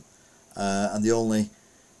hire them, and the only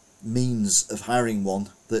means of hiring one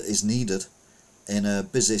that is needed in a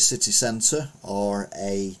busy city centre or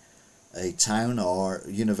a town or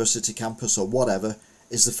university campus or whatever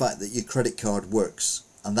is the fact that your credit card works,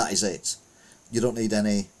 and that is it. You don't need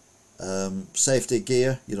any safety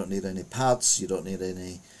gear, you don't need any pads, you don't need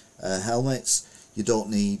any helmets, you don't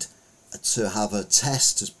need to have a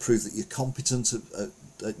test to prove that you're competent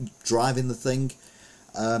at driving the thing.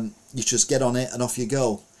 You just get on it and off you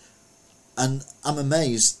go. And I'm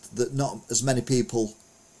amazed that not as many people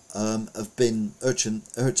have been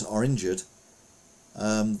hurt or injured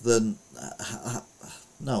than...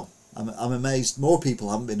 no, I'm amazed more people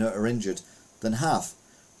haven't been hurt or injured than have.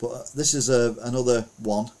 But this is another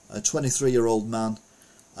one. A 23-year-old man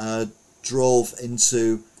drove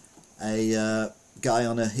into a guy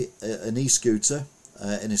on an e-scooter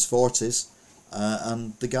in his 40s,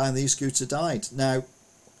 and the guy on the e-scooter died. Now,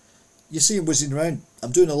 you see him whizzing around.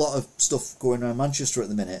 I'm doing a lot of stuff going around Manchester at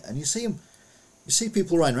the minute, and you see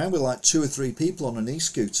people riding around with like 2 or 3 people on an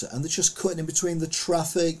e-scooter, and they're just cutting in between the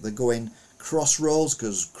traffic. They're going crossroads,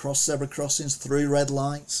 because cross zebra crossings, through red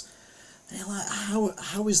lights. And you're like,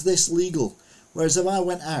 how is this legal? Whereas if I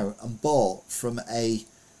went out and bought from a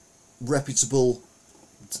reputable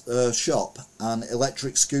shop an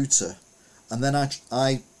electric scooter, and then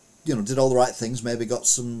I did all the right things, maybe got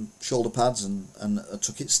some shoulder pads and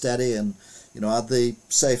took it steady, and had the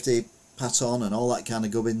safety pat on and all that kind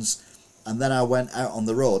of gubbins, and then I went out on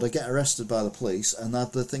the road, I get arrested by the police and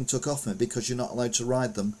had the thing took off me, because you're not allowed to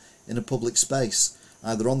ride them in a public space,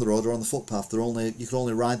 either on the road or on the footpath. You can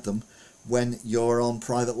only ride them when you're on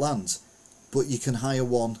private land. But you can hire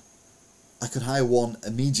one. I could hire one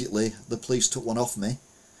immediately. The police took one off me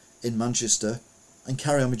in Manchester and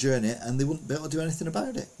carry on my journey, and they wouldn't be able to do anything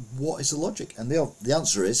about it. What is the logic? And the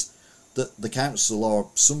answer is that the council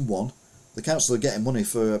or someone, the council are getting money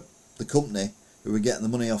for the company who are getting the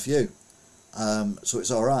money off you. So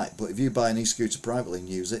it's alright. But if you buy an e-scooter privately and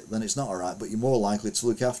use it, then it's not alright, but you're more likely to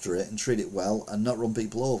look after it and treat it well and not run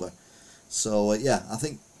people over. So yeah, I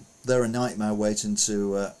think they're a nightmare waiting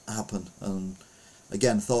to happen. And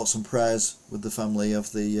again, thoughts and prayers with the family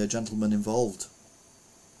of the gentleman involved.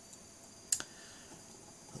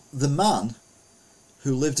 The man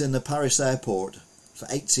who lived in the Paris airport for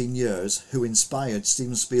 18 years, who inspired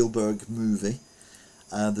Steven Spielberg movie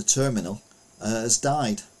The Terminal, has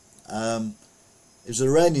died. He was an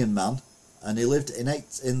Iranian man, and he lived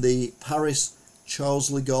in the Paris Charles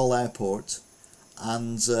de Gaulle airport,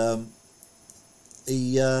 and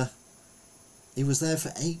he was there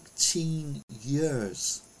for 18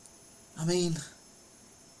 years. I mean,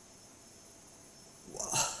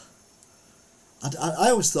 I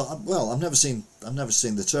always thought, well, I've never seen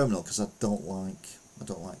The Terminal, because I don't like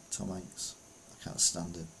Tom Hanks. I can't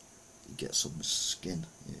stand him. He gets on my skin.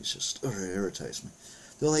 It just irritates me.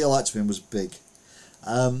 The only thing I liked of him was Big.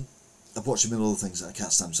 I've watched him in other things that I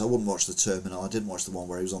can't stand, so I wouldn't watch The Terminal. I didn't watch the one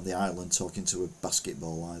where he was on the island talking to a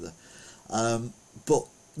basketball either. But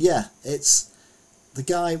yeah, the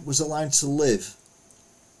guy was allowed to live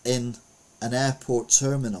in an airport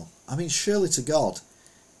terminal. I mean, surely to God,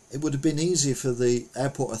 it would have been easier for the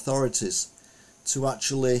airport authorities to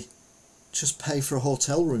actually just pay for a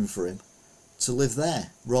hotel room for him to live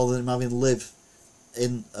there, rather than having to live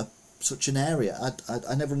in such an area.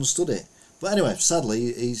 I never understood it. But anyway,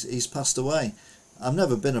 sadly, he's passed away. I've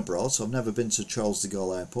never been abroad, so I've never been to Charles de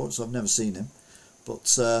Gaulle Airport, so I've never seen him.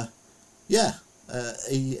 But yeah,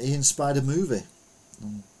 he inspired a movie.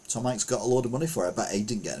 And Tom Hanks got a load of money for it, but he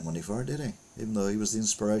didn't get any money for it, did he? Even though he was the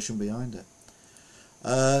inspiration behind it.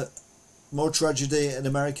 More tragedy in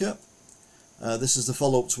America. This is the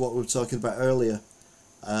follow-up to what we were talking about earlier.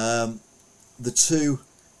 The 2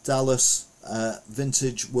 Dallas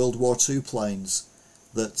vintage World War II planes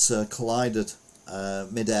that collided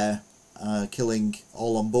mid-air, killing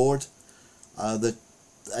all on board. The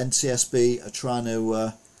NTSB are trying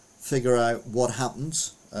to figure out what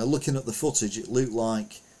happened. Looking at the footage, it looked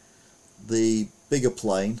like the bigger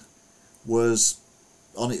plane was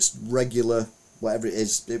on its regular, whatever it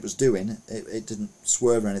is it was doing. It didn't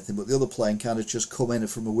swerve or anything, but the other plane kind of just come in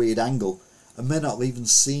from a weird angle and may not have even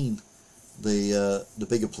seen the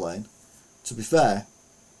bigger plane. To be fair,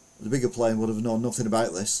 the bigger plane would have known nothing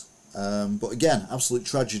about this. But again, absolute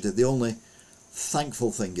tragedy. The only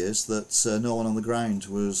thankful thing is that no one on the ground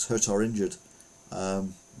was hurt or injured,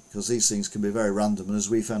 because these things can be very random. And as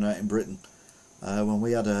we found out in Britain, when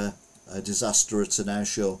we had a disaster at an air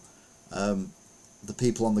show, the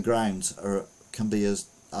people on the ground can be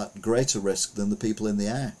at greater risk than the people in the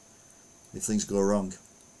air if things go wrong.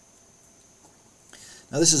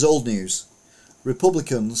 Now this is old news.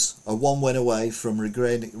 Republicans are one win away from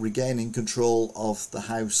regaining control of the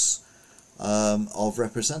House of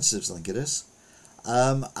Representatives, I think it is,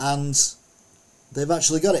 and they've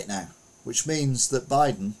actually got it now, which means that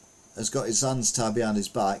Biden has got his hands tied behind his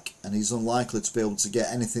back, and he's unlikely to be able to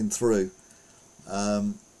get anything through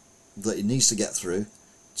that he needs to get through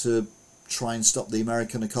to try and stop the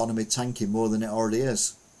American economy tanking more than it already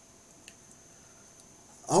is.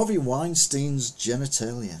 Harvey Weinstein's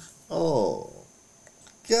genitalia. Oh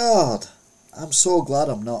God, I'm so glad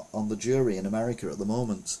I'm not on the jury in America at the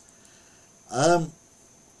moment. I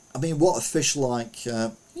mean, what a fish-like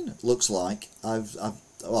looks like.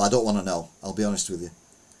 Well, I don't want to know. I'll be honest with you.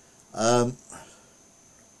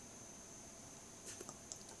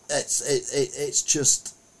 It's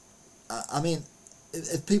just. I mean,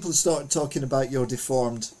 if people started talking about your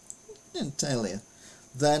deformed genitalia,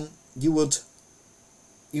 then you'd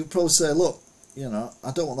probably say, look, you know,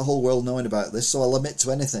 I don't want the whole world knowing about this, so I'll admit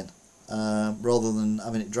to anything, rather than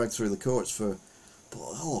having it dragged through the courts for. But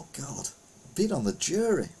oh God, being on the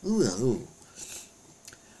jury. Ooh.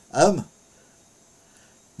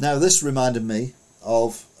 Now this reminded me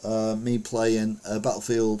of me playing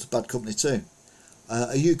Battlefield Bad Company 2.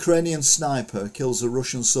 A Ukrainian sniper kills a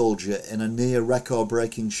Russian soldier in a near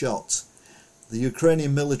record-breaking shot. The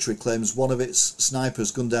Ukrainian military claims one of its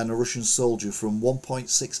snipers gunned down a Russian soldier from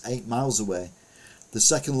 1.68 miles away, the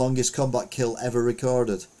second longest combat kill ever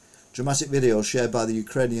recorded. Dramatic video shared by the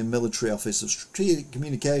Ukrainian Military Office of Strategic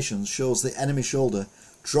Communications shows the enemy shoulder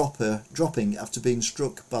dropping after being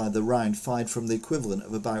struck by the round fired from the equivalent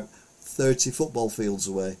of about 30 football fields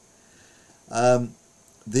away.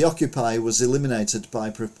 The occupier was eliminated by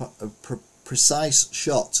a precise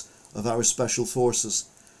shot of our special forces,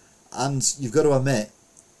 and you've got to admit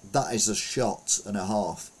that is a shot and a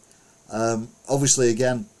half. Obviously,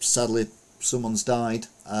 again, sadly, someone's died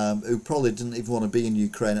who probably didn't even want to be in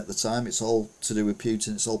Ukraine at the time. It's all to do with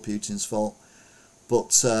Putin. It's all Putin's fault.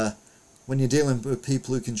 But when you're dealing with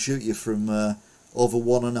people who can shoot you from over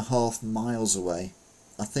 1.5 miles away,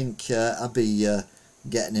 I think I'd be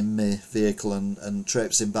getting in my vehicle and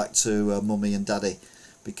traipsing back to mummy and daddy,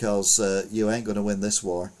 because you ain't going to win this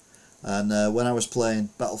war. And when I was playing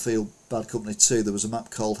Battlefield Bad Company 2, there was a map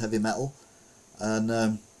called Heavy Metal,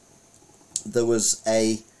 and there was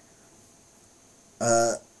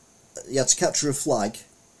you had to capture a flag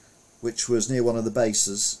which was near one of the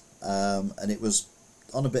bases, and it was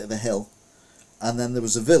on a bit of a hill, and then there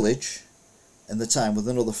was a village in the town with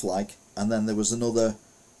another flag, and then there was another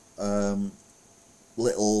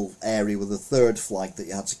little area with a third flag that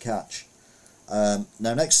you had to catch. Now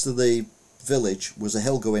next to the village was a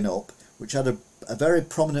hill going up, which had a very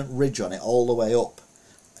prominent ridge on it all the way up,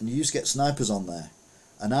 and you used to get snipers on there,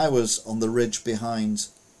 and I was on the ridge behind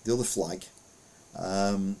the other flag,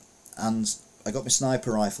 and I got my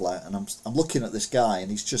sniper rifle out, and I'm looking at this guy, and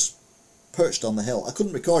he's just perched on the hill. I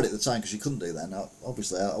couldn't record it at the time because you couldn't do that. Now,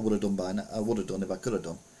 obviously I would have done by now. I would have done if I could have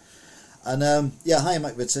done. And yeah, hi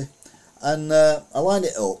MacVitty. And I lined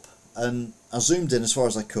it up, and I zoomed in as far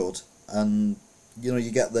as I could, and you know,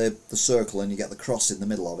 you get the circle and you get the cross in the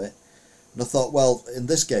middle of it, and I thought, well, in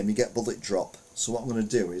this game you get bullet drop, so what I'm going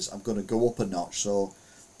to do is I'm going to go up a notch. So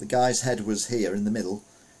the guy's head was here in the middle,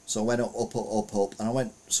 so I went up, and I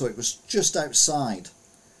went, so it was just outside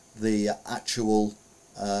the actual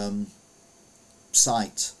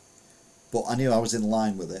sight, but I knew I was in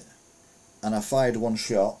line with it, and I fired one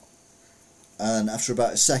shot, and after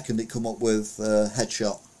about a second it come up with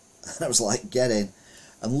headshot, and I was like, get in.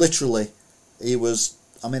 And literally, he was,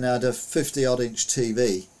 I mean, I had a 50 odd inch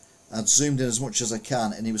TV, I'd zoomed in as much as I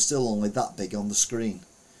can, and he was still only that big on the screen.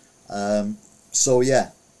 So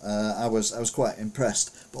yeah, I was quite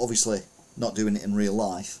impressed, but obviously not doing it in real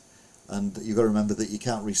life, and you've got to remember that you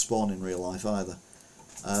can't respawn in real life either.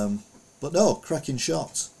 But no, cracking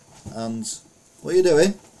shot. And what are you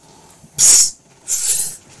doing?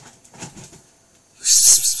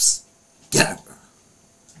 Get out!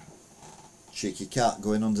 Cheeky cat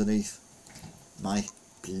going underneath my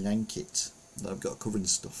blanket that I've got covering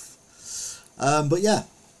stuff. But yeah,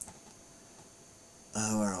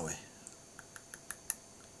 where are we?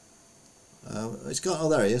 It's got, oh,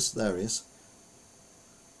 there he is.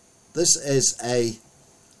 this is a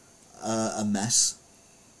mess.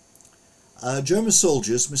 German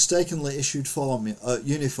soldiers mistakenly issued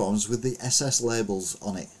uniforms with the SS labels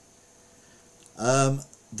on it.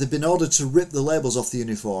 They've been ordered to rip the labels off the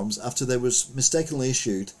uniforms after they was mistakenly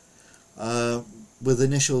issued with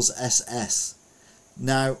initials SS.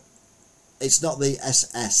 Now, it's not the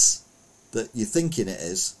SS that you're thinking it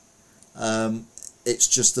is. It's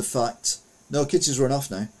just the fact... No, kitty's run off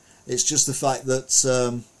now. It's just the fact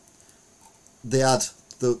that they had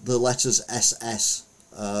the letters SS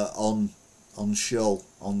on show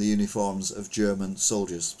on the uniforms of German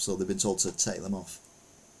soldiers, so they've been told to take them off.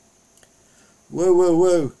 Whoa, whoa,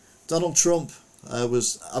 whoa! Donald Trump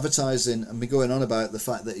was advertising and going on about the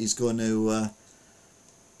fact that he's going to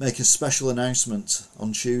make a special announcement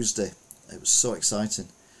on Tuesday. It was so exciting.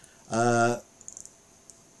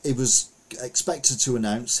 He was expected to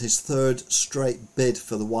announce his third straight bid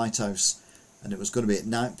for the White House, and it was going to be at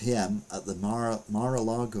 9 PM at the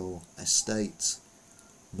Mar-a-Lago estate.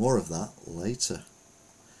 More of that later.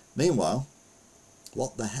 Meanwhile,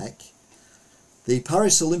 what the heck? The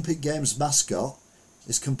Paris Olympic Games mascot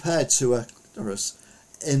is compared to a clitoris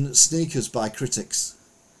in sneakers by critics.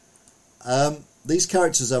 These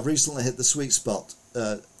characters have recently hit the sweet spot.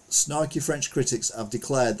 Snarky French critics have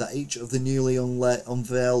declared that each of the newly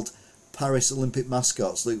unveiled Paris Olympic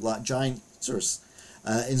mascots look like giant clitoris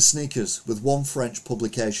in sneakers, with one French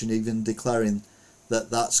publication even declaring that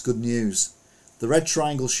that's good news. The red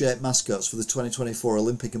triangle-shaped mascots for the 2024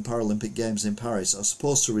 Olympic and Paralympic Games in Paris are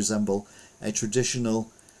supposed to resemble a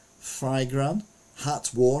traditional filigrane hat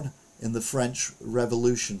worn in the French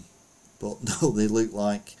Revolution. But no, they look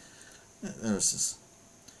like... But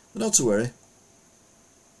not to worry.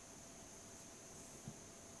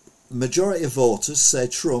 Majority of voters say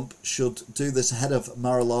Trump should do this ahead of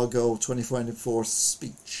Mar-a-Lago 2024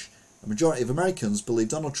 speech. A majority of Americans believe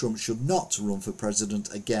Donald Trump should not run for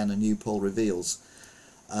president again, a new poll reveals.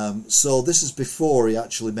 So this is before he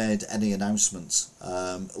actually made any announcements.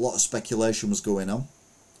 A lot of speculation was going on.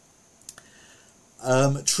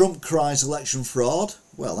 Trump cries election fraud.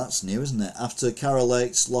 Well, that's new, isn't it? After Carol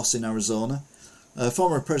Lake's loss in Arizona.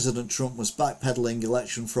 Former President Trump was backpedaling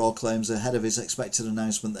election fraud claims ahead of his expected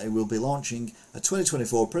announcement that he will be launching a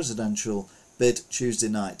 2024 presidential bid Tuesday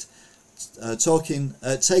night. Taking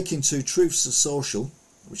to Truth Social,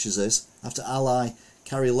 which is this, after ally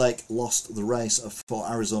Carrie Lake lost the race for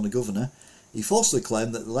Arizona governor, he falsely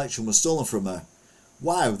claimed that the election was stolen from her.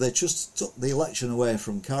 Wow, they just took the election away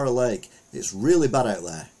from Carrie Lake. It's really bad out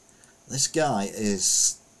there. This guy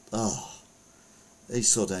is... oh,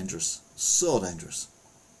 he's so dangerous. So dangerous.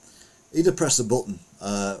 He'd have pressed the button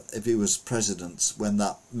if he was president when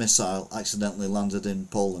that missile accidentally landed in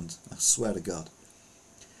Poland. I swear to God.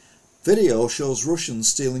 Video shows Russians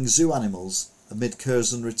stealing zoo animals amid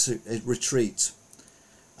Kherson retreat.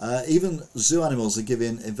 Even zoo animals are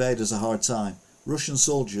giving invaders a hard time. Russian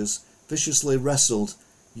soldiers viciously wrestled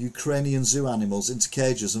Ukrainian zoo animals into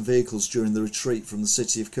cages and vehicles during the retreat from the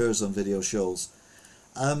city of Kherson, video shows.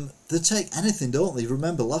 They take anything, don't they?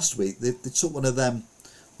 Remember last week they took one of them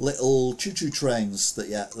little choo-choo trains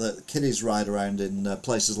that kiddies ride around in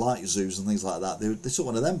places like zoos and things like that. They took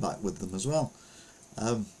one of them back with them as well.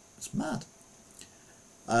 It's mad.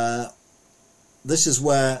 This is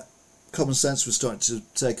where common sense was starting to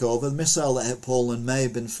take over. The missile that hit Poland may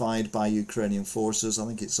have been fired by Ukrainian forces. I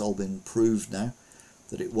think it's all been proved now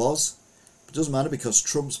that it was. But it doesn't matter because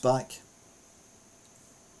Trump's back.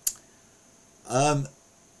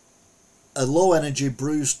 A low-energy,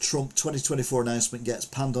 bruised Trump 2024 announcement gets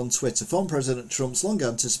panned on Twitter. Former President Trump's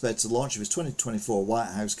long-anticipated launch of his 2024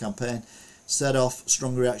 White House campaign set off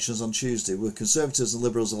strong reactions on Tuesday, with Conservatives and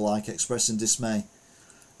Liberals alike expressing dismay.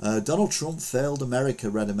 Donald Trump failed America,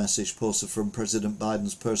 read a message posted from President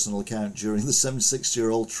Biden's personal account during the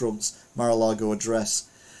 76-year-old Trump's Mar-a-Lago address.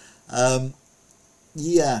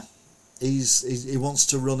 Yeah, he wants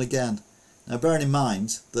to run again. Now, bearing in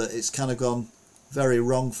mind that it's kind of gone very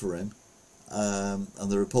wrong for him and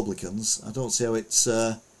the Republicans, I don't see how it's...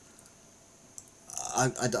 I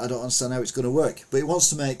don't understand how it's going to work. But he wants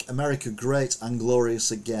to make America great and glorious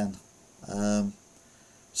again.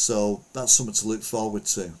 So that's something to look forward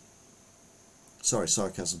to. Sorry,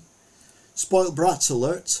 sarcasm. Spoiled brat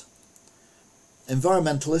alert.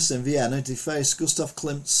 Environmentalists in Vienna deface Gustav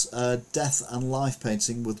Klimt's death and life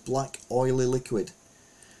painting with black oily liquid.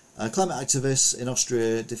 Climate activists in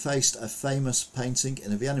Austria defaced a famous painting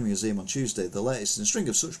in a Vienna museum on Tuesday, the latest in a string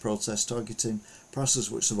of such protests targeting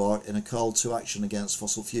priceless works of art in a call to action against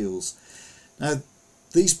fossil fuels. Now,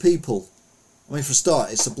 these people, I mean, for a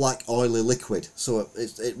start, it's a black oily liquid, so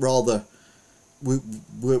it rather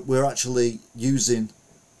we're actually using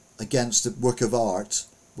against a work of art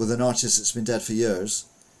with an artist that's been dead for years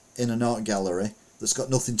in an art gallery that's got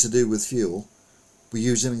nothing to do with fuel. We're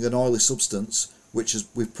using an oily substance which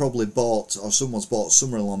we've probably bought, or someone's bought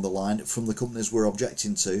somewhere along the line from the companies we're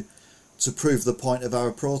objecting to prove the point of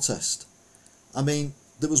our protest. I mean,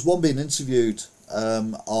 there was one being interviewed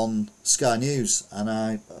on Sky News, and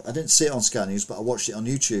I didn't see it on Sky News, but I watched it on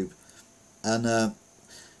YouTube, and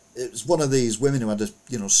it was one of these women who had a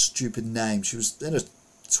stupid name. She was in her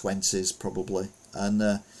 20s probably,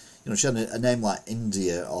 and she had a name like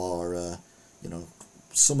India, or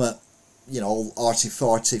some all arty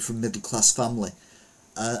farty from middle class family,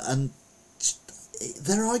 and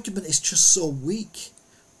their argument is just so weak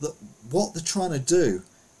that what they're trying to do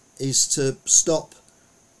is to stop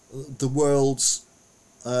the world's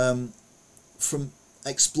from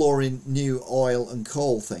exploring new oil and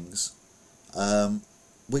coal things,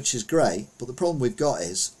 which is great, but the problem we've got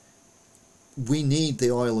is we need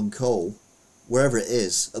the oil and coal wherever it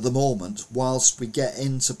is at the moment, whilst we get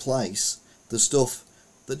into place the stuff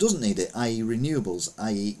that doesn't need it, i.e. renewables,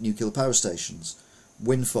 i.e. nuclear power stations,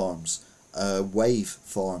 wind farms, wave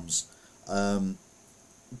farms,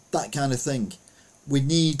 that kind of thing. We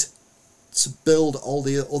need to build all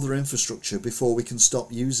the other infrastructure before we can stop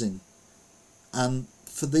using. And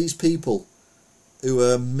for these people who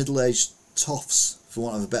are middle-aged toffs, for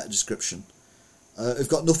want of a better description, who've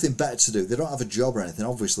got nothing better to do, they don't have a job or anything,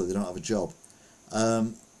 obviously they don't have a job,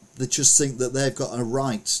 they just think that they've got a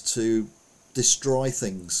right to destroy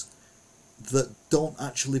things that don't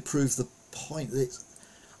actually prove the point.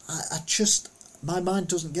 My mind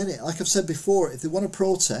doesn't get it. Like I've said before, if they want to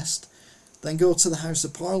protest, then go to the House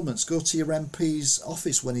of Parliament, go to your MP's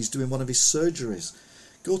office when he's doing one of his surgeries,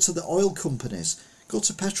 go to the oil companies, go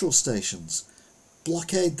to petrol stations,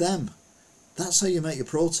 blockade them. That's how you make your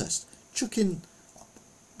protest. Chuck in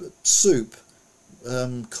soup,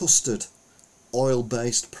 custard,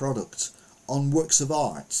 oil-based product on works of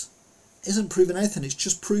art isn't proving anything. It's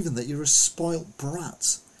just proving that you're a spoilt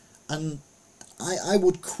brat. And I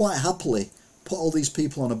would quite happily put all these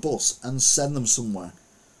people on a bus and send them somewhere,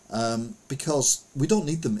 because we don't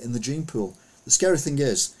need them in the gene pool. The scary thing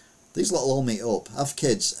is, these lot will all meet up, have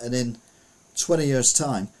kids, and in 20 years'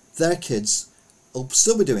 time, their kids will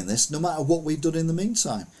still be doing this, no matter what we've done in the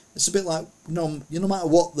meantime. It's a bit like, no matter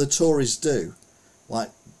what the Tories do,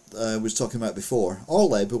 like we was talking about before, or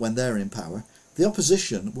Labour when they're in power, the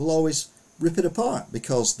opposition will always rip it apart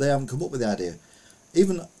because they haven't come up with the idea.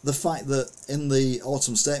 Even the fact that in the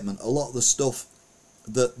autumn statement, a lot of the stuff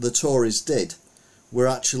that the Tories did were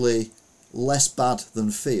actually less bad than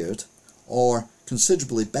feared, or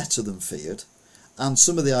considerably better than feared, and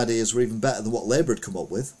some of the ideas were even better than what Labour had come up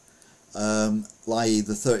with, i.e.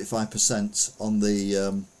 the 35% on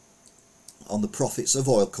the profits of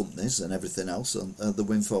oil companies and everything else, and the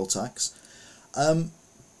windfall tax.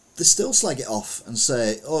 They still slag it off and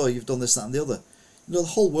say, oh, you've done this, that and the other. The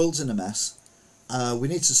whole world's in a mess. We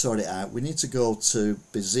need to sort it out. We need to go to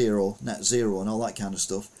net zero and all that kind of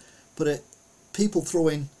stuff. But people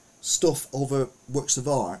throwing stuff over works of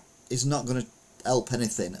art is not going to help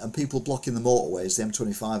anything, and people blocking the motorways, the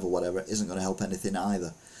M25 or whatever, isn't going to help anything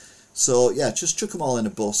either. So yeah, just chuck them all in a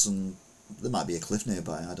bus, and there might be a cliff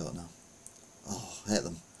nearby, I don't know. Oh, I hate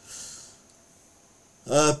them.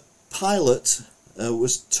 Pilot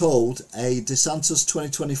was told a DeSantis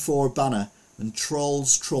 2024 banner and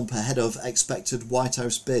trolls Trump ahead of expected White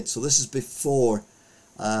House bid. So this is before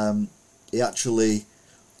he actually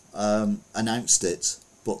announced it,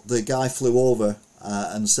 but the guy flew over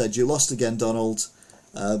and said, "You lost again, Donald,"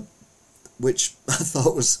 which I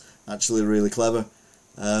thought was actually really clever.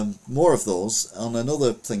 More of those on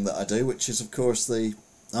another thing that I do, which is of course the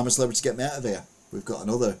I'm a Celebrity, Get Me Out of Here. We've got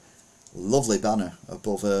another lovely banner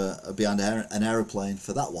above behind an aeroplane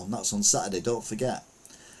for that one. That's on Saturday, don't forget.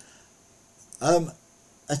 A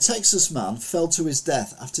Texas man fell to his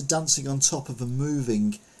death after dancing on top of a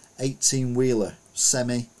moving 18-wheeler,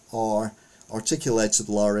 semi or articulated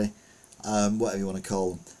lorry, whatever you want to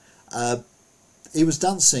call them. He was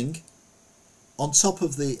dancing on top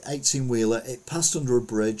of the 18-wheeler. It passed under a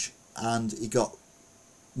bridge and he got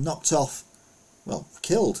knocked off, well,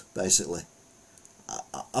 killed basically.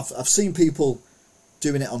 I've seen people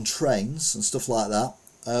doing it on trains and stuff like that,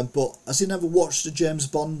 but has he never watched a James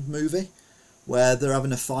Bond movie where they're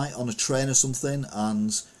having a fight on a train or something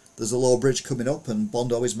and there's a low bridge coming up and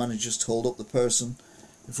Bond always manages to hold up the person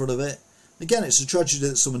in front of it? Again, it's a tragedy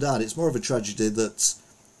that someone died. It's more of a tragedy that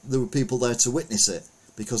there were people there to witness it,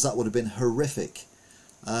 because that would have been horrific.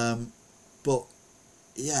 But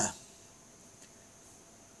yeah,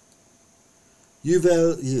 You've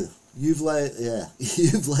laid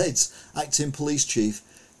acting police chief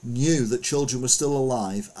knew that children were still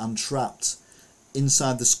alive and trapped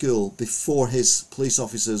inside the school before his police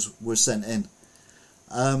officers were sent in.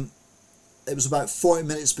 It was about 40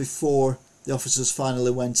 minutes before the officers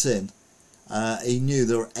finally went in. He knew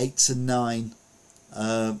there were 8 to 9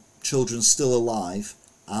 children still alive,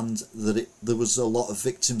 and that there was a lot of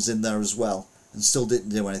victims in there as well, and still didn't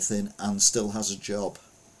do anything and still has a job.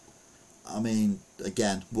 I mean,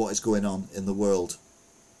 again, what is going on in the world?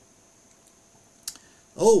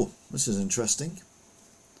 Oh, this is interesting.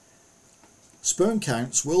 Sperm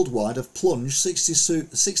counts worldwide have plunged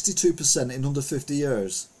 62% in under 50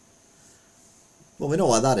 years. Well, we know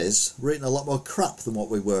why that is. We're eating a lot more crap than what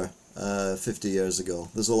we were 50 years ago.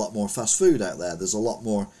 There's a lot more fast food out there. There's a lot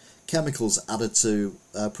more chemicals added to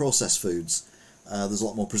processed foods. There's a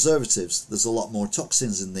lot more preservatives. There's a lot more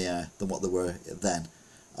toxins in the air than what there were then.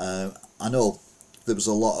 I know there was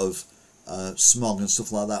a lot of smog and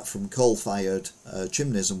stuff like that from coal-fired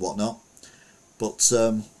chimneys and whatnot, but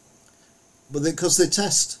because they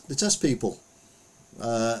test people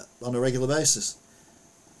on a regular basis,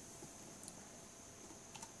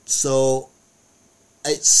 so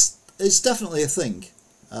it's definitely a thing,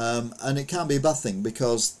 and it can be a bad thing,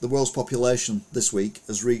 because the world's population this week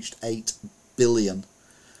has reached 8 billion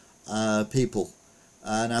people.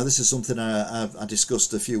 Now this is something I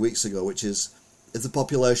discussed a few weeks ago, which is, if the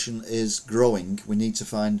population is growing, we need to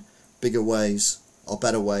find bigger ways or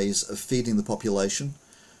better ways of feeding the population,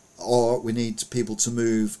 or we need people to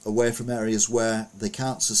move away from areas where they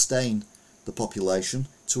can't sustain the population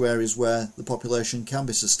to areas where the population can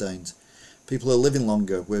be sustained. People are living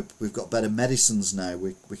longer. We've got better medicines now.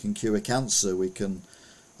 We can cure cancer. We can,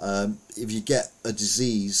 if you get a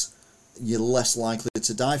disease, you're less likely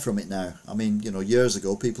to die from it now. I mean, you know, years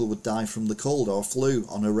ago people would die from the cold or flu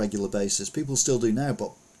on a regular basis. People still do now,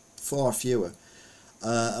 but far fewer.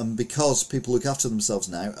 And because people look after themselves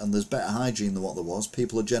now, and there's better hygiene than what there was,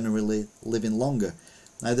 people are generally living longer.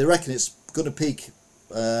 Now they reckon it's going to peak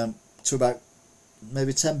to about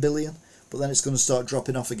maybe 10 billion, but then it's going to start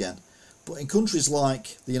dropping off again. But in countries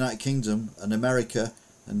like the United Kingdom and America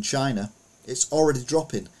and China, it's already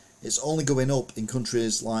dropping. It's only going up in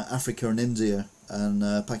countries like Africa and India and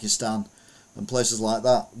Pakistan and places like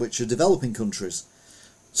that, which are developing countries.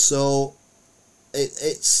 So it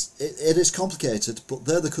is complicated, but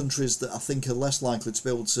they're the countries that I think are less likely to be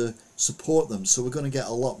able to support them. So we're going to get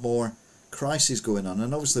a lot more crises going on,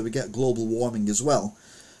 and obviously we get global warming as well,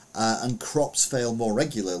 and crops fail more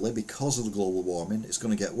regularly because of the global warming. It's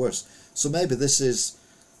going to get worse. So maybe this is,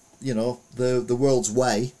 you know, the world's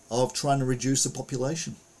way of trying to reduce the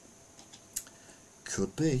population.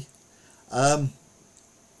 Could be. I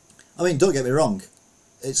mean, don't get me wrong,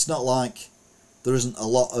 it's not like there isn't a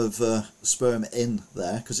lot of sperm in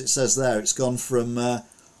there, because it says there it's gone from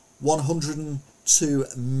 102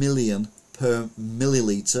 million per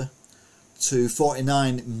milliliter to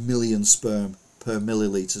 49 million sperm per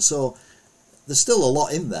milliliter. So there's still a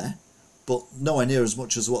lot in there, but nowhere near as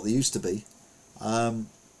much as what there used to be. And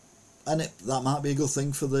that might be a good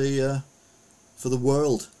thing for the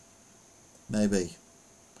world, maybe.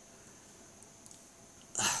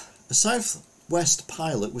 A Southwest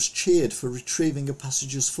pilot was cheered for retrieving a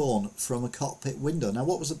passenger's phone from a cockpit window. Now,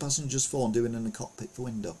 what was the passenger's phone doing in a cockpit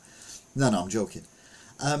window? No, I'm joking.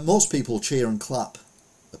 Most people cheer and clap,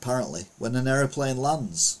 apparently, when an aeroplane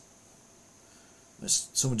lands. It's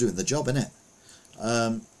someone doing the job, innit?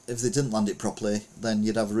 If they didn't land it properly, then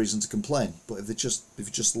you'd have a reason to complain. But if you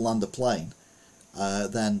just land a plane,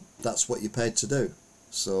 then that's what you're paid to do.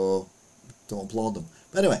 So don't applaud them.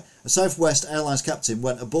 But anyway, a Southwest Airlines captain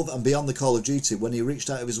went above and beyond the call of duty when he reached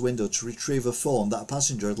out of his window to retrieve a phone that a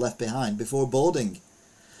passenger had left behind before boarding.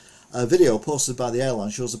 A video posted by the airline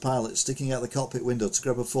shows a pilot sticking out the cockpit window to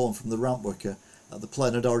grab a phone from the ramp worker that the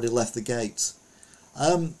plane had already left the gate.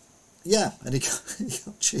 Yeah, and he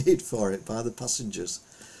got cheered for it by the passengers.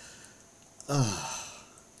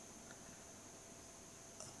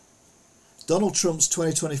 Donald Trump's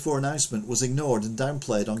 2024 announcement was ignored and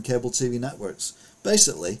downplayed on cable TV networks.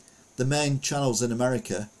 Basically, the main channels in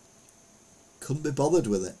America couldn't be bothered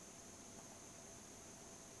with it.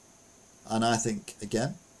 And I think,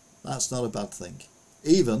 again, that's not a bad thing.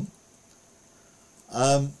 Even,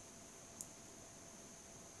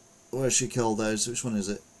 where's she called those? Which one is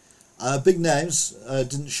it? Big names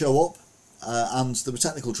didn't show up, and there were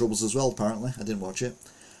technical troubles as well, apparently. I didn't watch it.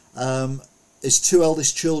 His 2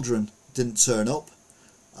 eldest children didn't turn up,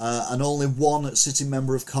 and only one sitting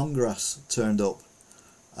member of Congress turned up.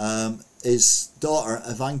 His daughter,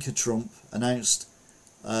 Ivanka Trump, announced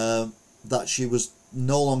that she was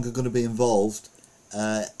no longer going to be involved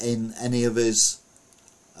in any of his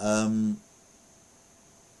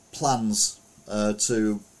plans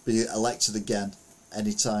to be elected again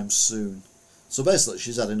anytime soon. So basically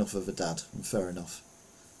she's had enough of her dad, and fair enough.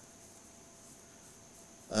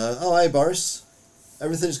 Oh, hey Boris.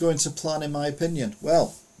 Everything's going to plan in my opinion.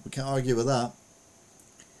 Well, we can't argue with that.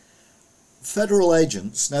 Federal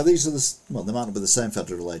agents, now these are well, they might not be the same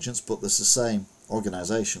federal agents, but it's the same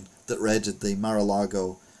organisation that raided the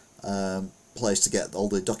Mar-a-Lago place to get all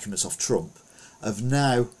the documents off Trump, have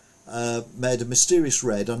now made a mysterious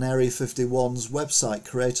raid on Area 51's website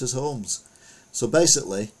creators' homes. So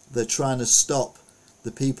basically they're trying to stop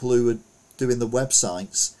the people who are doing the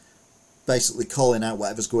websites basically calling out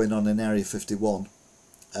whatever's going on in Area 51.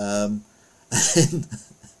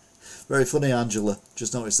 Very funny, Angela.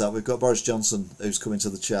 Just noticed that. We've got Boris Johnson who's coming to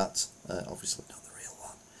the chat. Obviously not the real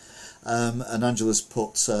one. And Angela's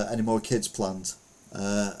put, any more kids planned?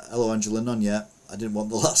 Hello, Angela. None yet. I didn't want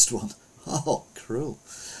the last one. Oh, cruel.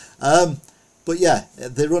 But yeah,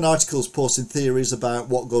 they run articles posting theories about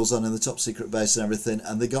what goes on in the top secret base and everything,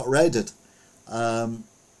 and they got raided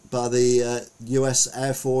by the US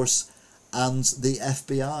Air Force and the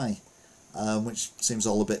FBI, which seems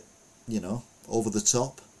all a bit, you know, over the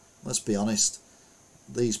top. Let's be honest,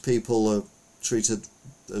 these people are treated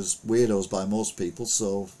as weirdos by most people,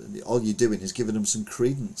 so all you're doing is giving them some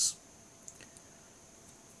credence.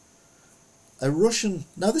 A Russian,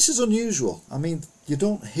 now this is unusual, I mean, you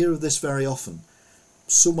don't hear of this very often.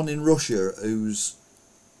 Someone in Russia who's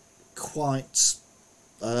quite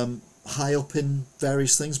high up in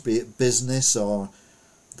various things, be it business or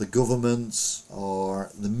the government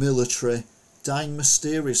or the military, dying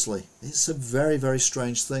mysteriously. It's a very, very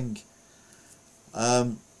strange thing.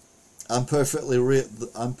 I'm perfectly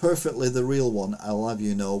the real one. I'll have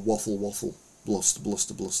you know, waffle, waffle, bluster,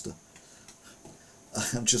 bluster, bluster.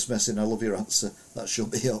 I'm just messing. I love your answer. That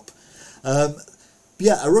should be up.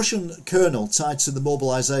 Yeah, a Russian colonel tied to the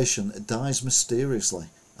mobilization dies mysteriously.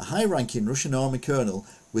 A high-ranking Russian army colonel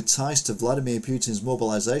with ties to Vladimir Putin's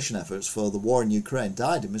mobilization efforts for the war in Ukraine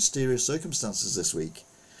died in mysterious circumstances this week.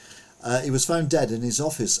 He was found dead in his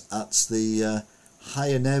office at the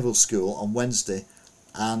Higher Naval School on Wednesday,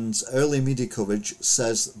 and early media coverage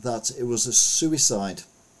says that it was a suicide.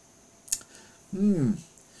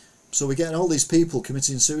 So we're getting all these people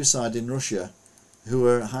committing suicide in Russia who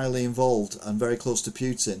are highly involved and very close to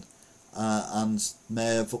Putin, and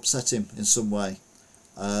may have upset him in some way.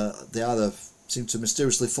 They either seem to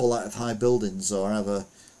mysteriously fall out of high buildings, or have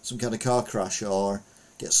some kind of car crash, or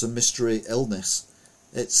get some mystery illness.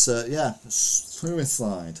 It's, yeah,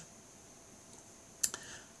 suicide.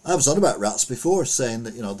 I was on about rats before, saying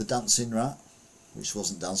that, you know, the dancing rat, which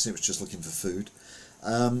wasn't dancing, it was just looking for food.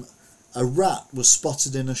 A rat was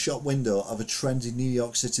spotted in a shop window of a trendy New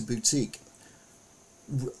York City boutique.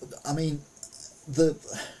 I mean, the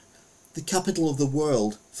capital of the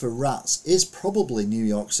world for rats is probably New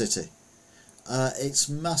York City. It's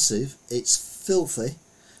massive, it's filthy,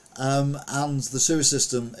 and the sewer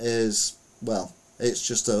system is, well, it's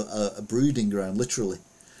just a brooding ground, literally.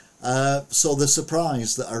 So they're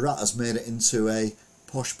surprised that a rat has made it into a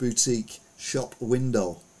posh boutique shop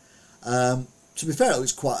window. To be fair, it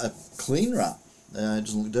looks quite a clean rat. It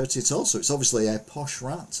doesn't look dirty at all, so it's obviously a posh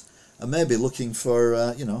rat. And maybe looking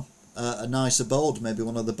for, you know, a nice abode. Maybe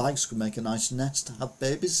one of the bags could make a nice nest to have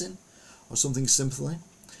babies in, or something simply.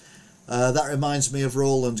 That reminds me of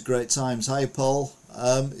Roland, Great Times. Hi, Paul.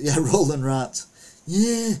 Yeah, Roland Rat.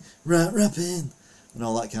 Yeah, rat rapping. And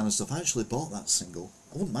all that kind of stuff. I actually bought that single.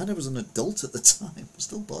 I wouldn't mind, I was an adult at the time. I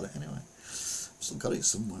still bought it anyway. Still got it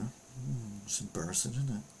somewhere. It's embarrassing, isn't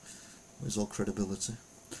it? Where's all credibility?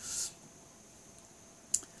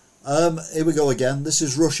 Here we go again. This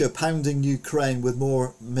is Russia pounding Ukraine with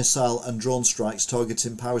more missile and drone strikes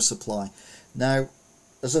targeting power supply. Now,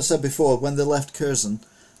 as I said before, when they left Kherson,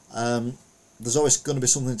 there's always going to be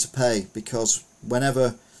something to pay, because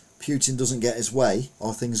whenever Putin doesn't get his way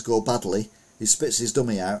or things go badly, he spits his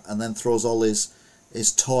dummy out and then throws all his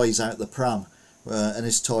toys out the pram. And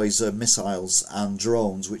his toys are missiles and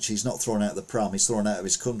drones, which he's not thrown out the pram, he's thrown out of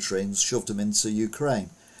his country and shoved them into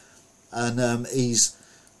Ukraine. And he's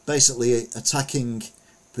basically attacking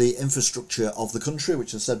the infrastructure of the country,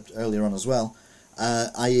 which I said earlier on as well,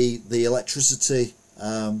 i.e. the electricity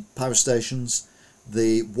power stations,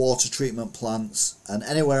 the water treatment plants, and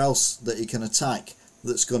anywhere else that he can attack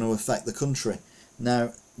that's going to affect the country.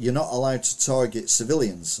 Now, you're not allowed to target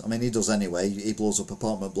civilians. I mean, he does anyway. He blows up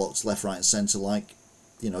apartment blocks left, right and centre, like,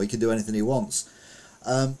 you know, he can do anything he wants.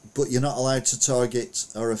 But you're not allowed to target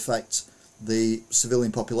or affect the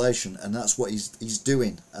civilian population, and that's what he's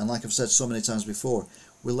doing. And like I've said so many times before,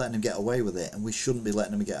 we're letting him get away with it, and we shouldn't be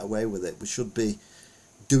letting him get away with it. We should be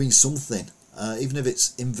doing something even if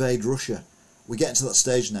it's invade Russia. We're getting to that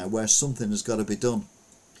stage now where something has got to be done.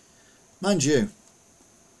 Mind you,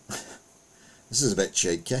 this is a bit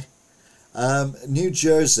cheeky. New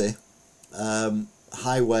Jersey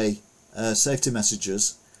highway safety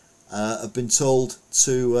messages have been told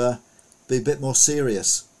to be a bit more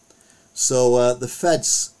serious. So the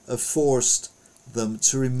feds have forced them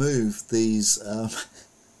to remove these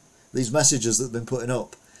these messages that they've been putting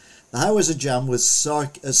up. The highways are jammed with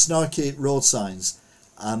snarky road signs,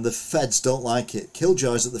 and the feds don't like it.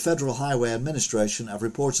 Killjoys at the Federal Highway Administration have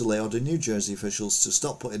reportedly ordered New Jersey officials to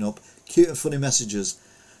stop putting up cute and funny messages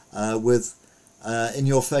with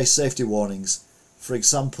in-your-face safety warnings. For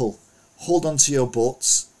example, hold on to your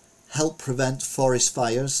butts, help prevent forest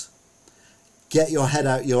fires, get your head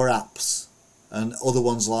out your apps, and other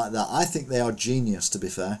ones like that. I think they are genius, to be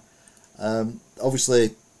fair.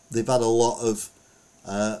 Obviously, they've had a lot of,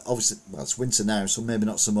 obviously, well, it's winter now, so maybe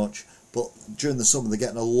not so much, but during the summer they're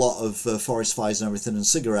getting a lot of forest fires and everything, and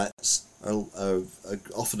cigarettes are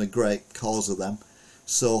often a great cause of them.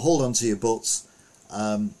 So hold on to your butts,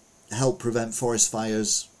 help prevent forest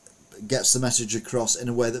fires, gets the message across in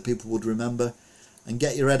a way that people would remember, and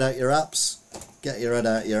get your head out your apps. Get your head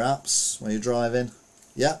out your apps when you're driving.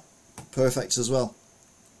 Yeah, perfect as well.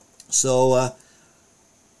 So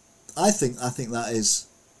I think that is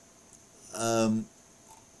a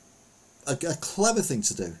clever thing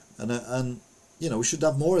to do, and you know, we should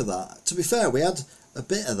have more of that. To be fair, we had a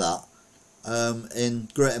bit of that in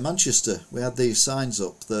Greater Manchester. We had these signs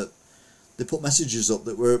up that they put messages up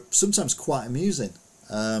that were sometimes quite amusing,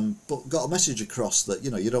 but got a message across that, you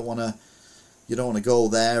know, you don't want to go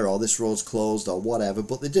there, or this road's closed, or whatever.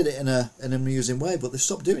 But they did it in an amusing way. But they've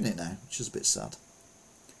stopped doing it now, which is a bit sad.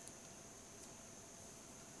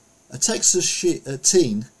 A Texas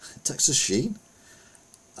teen,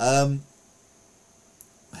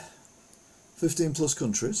 15 plus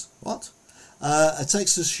countries. What? A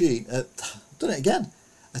Texas done it again.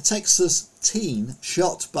 A Texas teen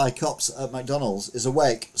shot by cops at McDonald's is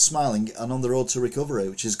awake, smiling, and on the road to recovery,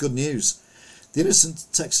 which is good news. The innocent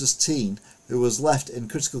Texas teen, who was left in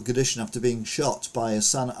critical condition after being shot by a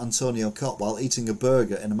San Antonio cop while eating a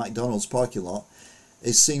burger in a McDonald's parking lot,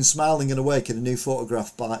 is seen smiling and awake in a new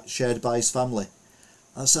photograph shared by his family.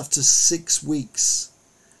 That's after 6 weeks.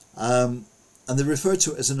 And they refer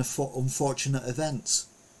to it as an unfortunate event.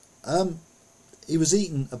 He was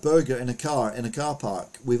eating a burger in a car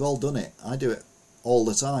park. We've all done it. I do it all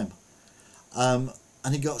the time. And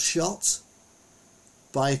he got shot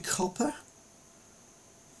by a copper.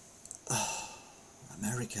 Oh,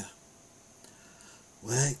 America.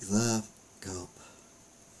 Wake the up.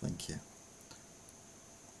 Thank you.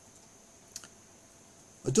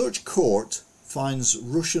 A Dutch court finds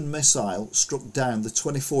Russian missile struck down the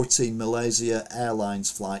 2014 Malaysia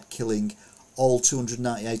Airlines flight, killing all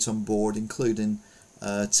 298 on board, including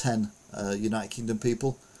 10 United Kingdom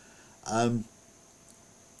people.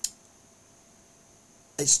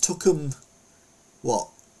 It's took them, what,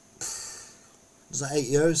 was that 8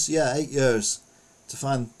 years? Yeah, 8 years to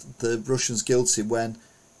find the Russians guilty, when,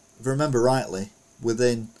 if I remember rightly,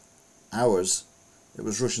 within hours it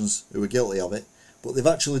was Russians who were guilty of it. But they've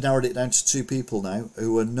actually narrowed it down to 2 people now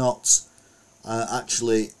who are not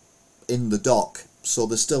actually in the dock, so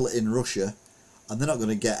they're still in Russia, and they're not going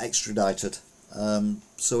to get extradited.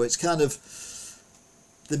 So it's kind of,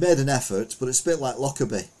 they made an effort, but it's a bit like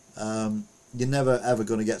Lockerbie. You're never ever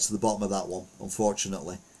going to get to the bottom of that one,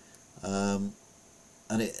 unfortunately. And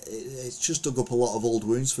it's just dug up a lot of old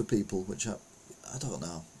wounds for people, which I don't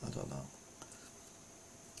know.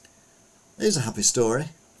 Here's a happy story.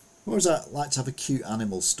 Or does I like to have a cute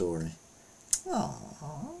animal story? Aww.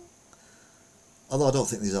 Although I don't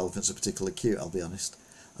think these elephants are particularly cute, I'll be honest.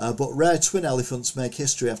 But rare twin elephants make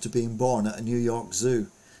history after being born at a New York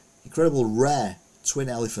zoo. Incredible rare twin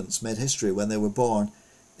elephants made history when they were born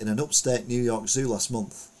in an upstate New York zoo last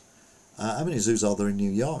month. How many zoos are there in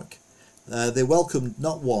New York? They welcomed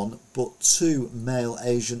not 1 but 2 male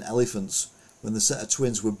Asian elephants when the set of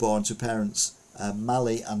twins were born to parents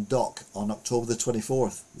Mally and Doc on October the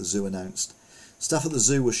 24th, the zoo announced. Staff at the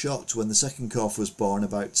zoo were shocked when the second calf was born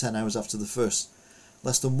about 10 hours after the first.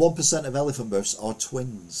 Less than 1% of elephant births are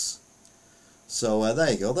twins. So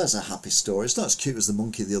there you go, there's a happy story. It's not as cute as the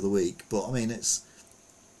monkey the other week, but I mean, it's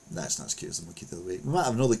not as cute as the monkey the other week. We might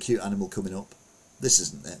have another cute animal coming up. This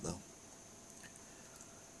isn't it though.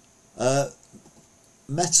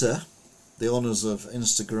 Meta, the owners of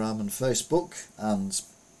Instagram and Facebook, and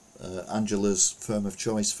Angela's firm of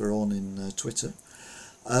choice for owning Twitter,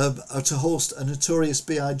 are to host a Notorious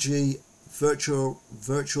B.I.G. virtual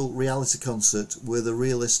reality concert with a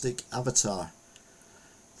realistic avatar.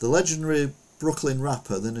 The legendary Brooklyn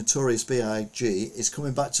rapper, the Notorious B.I.G., is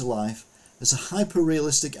coming back to life as a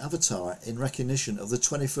hyper-realistic avatar in recognition of the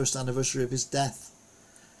 21st anniversary of his death.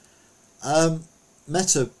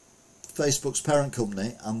 Meta, Facebook's parent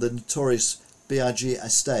company, and the Notorious B.I.G.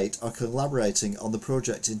 estate are collaborating on the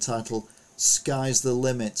project entitled Sky's the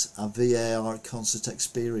Limit, a VAR concert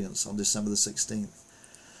experience on December the 16th.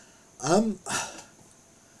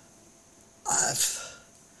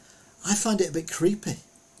 I find it a bit creepy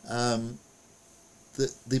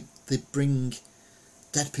that they bring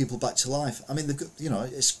dead people back to life. I mean, they've got, you know,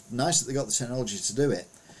 it's nice that they got the technology to do it.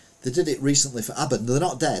 They did it recently for ABBA. They're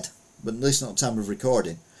not dead, but at least not at the time of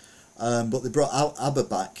recording. But they brought out ABBA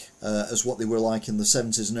back as what they were like in the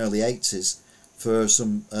 70s and early 80s for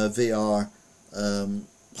some VR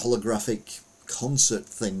holographic concert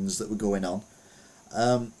things that were going on.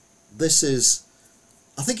 This is,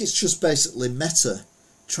 I think it's just basically Meta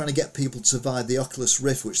trying to get people to buy the Oculus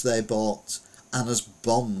Rift, which they bought and has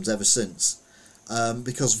bombed ever since,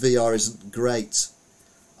 because VR isn't great.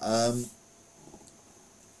 I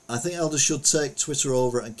think Elder should take Twitter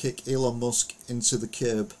over and kick Elon Musk into the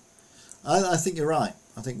curb. I think you're right.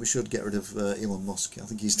 I think we should get rid of Elon Musk. I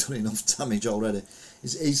think he's done enough damage already.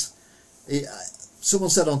 Someone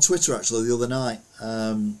said on Twitter actually the other night,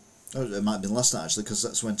 it might have been last night actually, because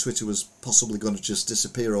that's when Twitter was possibly going to just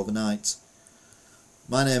disappear overnight.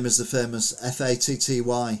 My name is the famous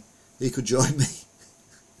Fatty. He could join me.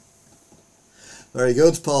 Very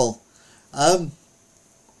good, Paul. What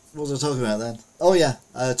was I talking about then? Oh yeah,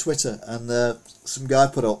 Twitter. And some guy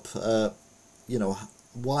put up, you know,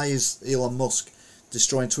 why is Elon Musk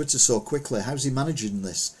destroying Twitter so quickly? How's he managing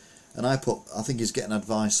this? And I think he's getting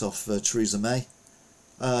advice off Theresa May.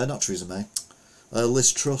 Not Theresa May.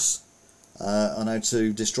 Liz Truss. On how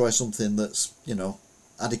to destroy something that's, you know,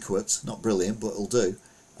 adequate, not brilliant, but it'll do,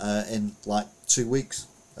 in like 2 weeks.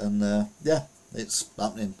 And yeah, it's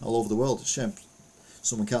happening all over the world. It's a shame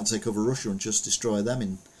someone can't take over Russia and just destroy them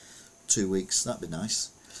in 2 weeks. That'd be nice.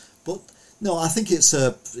 But no, I think it's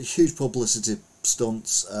a huge publicity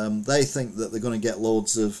stunt. They think that they're going to get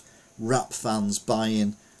loads of rap fans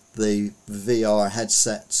buying the VR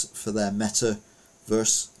headset for their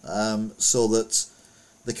metaverse, so that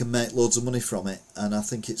they can make loads of money from it. And I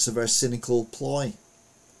think it's a very cynical ploy.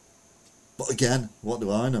 But again, what do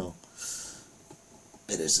I know?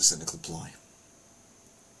 It is a cynical ploy.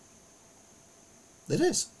 It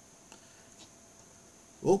is.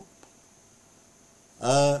 Well,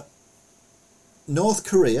 North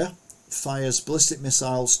Korea fires ballistic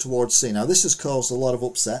missiles towards sea. Now this has caused a lot of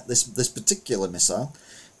upset, this particular missile.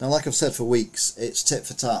 Now like I've said for weeks, it's tit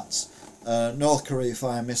for tat. North Korea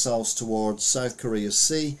fire missiles towards South Korea's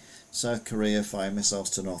sea. South Korea fire missiles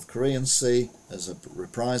to North Korean sea as a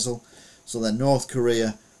reprisal. So then North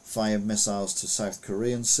Korea fired missiles to South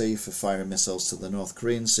Korean sea for firing missiles to the North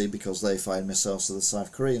Korean sea because they fired missiles to the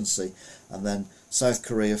South Korean sea. And then South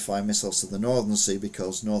Korea fired missiles to the Northern Sea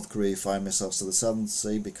because North Korea fired missiles to the Southern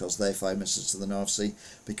Sea because they fired missiles to the North Sea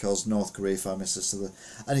because North Korea fired missiles to the...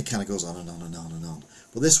 And it kind of goes on and on and on and on.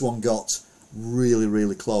 But this one got really,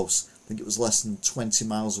 really close. I think it was less than 20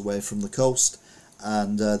 miles away from the coast,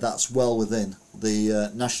 and that's well within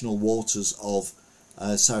the national waters of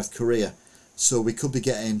South Korea. So we could be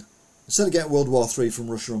getting, instead of getting World War III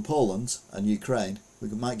from Russia and Poland and Ukraine, we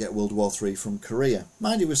might get World War III from Korea.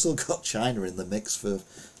 Mind you, we've still got China in the mix for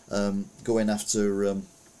going after, and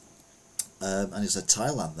is it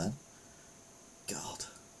Thailand then? God.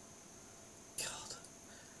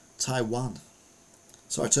 Taiwan.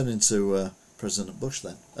 So I turned into President Bush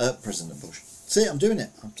then. President Bush. See, I'm doing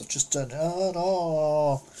it. I've just turned. Oh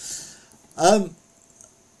no.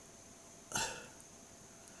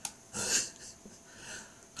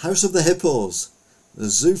 House of the Hippos. The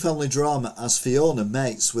Zoo family drama as Fiona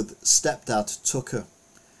mates with stepdad Tucker.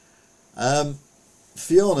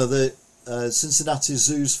 Fiona, the Cincinnati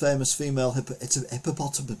Zoo's famous female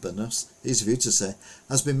hippopotamus, easy for you to say,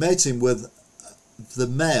 has been mating with the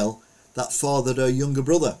male that fathered her younger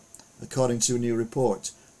brother, according to a new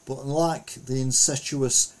report. But unlike the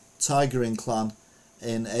incestuous Tigering clan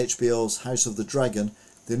in HBO's House of the Dragon,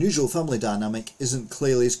 the unusual family dynamic isn't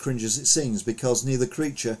clearly as cringe as it seems, because neither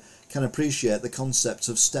creature can appreciate the concept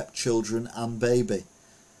of stepchildren and baby.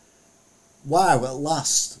 Wow, at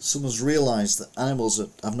last someone's realised that animals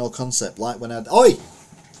have no concept, like when I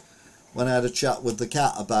had a chat with the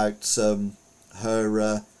cat about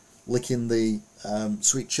her licking the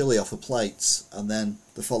sweet chilli off her plates and then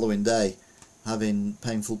the following day having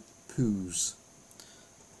painful poos.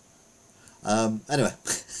 Anyway,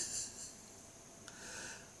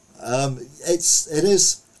 it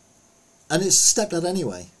is, and it's stepdad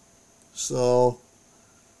anyway. So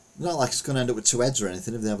Not like it's going to end up with two heads or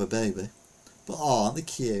anything if they have a baby. But oh, aren't they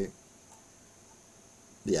cute?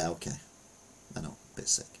 Yeah, okay. I know, a bit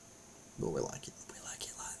sick. But we like it. We like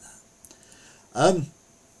it like that.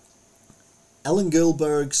 Ellen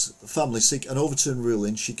Goldberg's family seek an overturned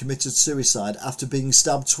ruling. She committed suicide after being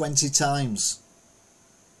stabbed 20 times.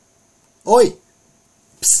 Oi!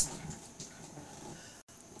 Psst.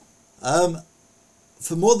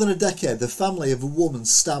 For more than a decade, the family of a woman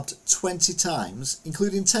stabbed 20 times,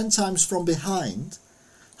 including 10 times from behind,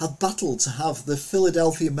 have battled to have the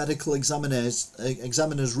Philadelphia Medical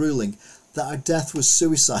Examiner's ruling that her death was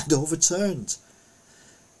suicide overturned.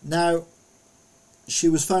 Now, she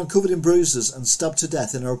was found covered in bruises and stabbed to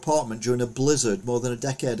death in her apartment during a blizzard more than a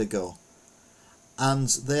decade ago. And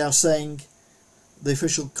they are saying the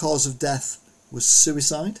official cause of death was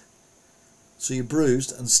suicide. So you're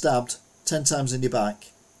bruised and stabbed 10 times in your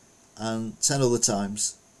back and 10 other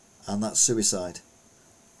times, and that's suicide.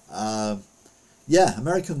 Yeah,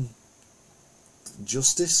 American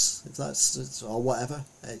justice, if that's, or whatever,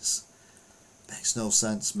 it makes no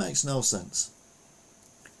sense.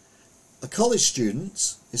 A college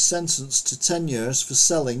student is sentenced to 10 years for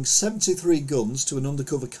selling 73 guns to an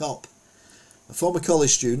undercover cop. A former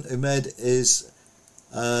college student who made his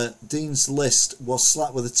Dean's List was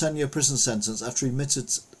slapped with a 10-year prison sentence after he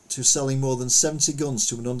admitted to selling more than 70 guns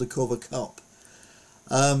to an undercover cop.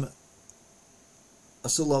 I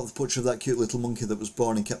still love the picture of that cute little monkey that was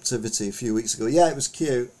born in captivity a few weeks ago. Yeah, it was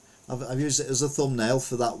cute. I've used it as a thumbnail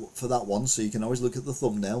for that one, so you can always look at the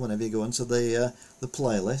thumbnail whenever you go into the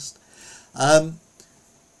playlist.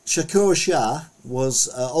 Shakur Shah was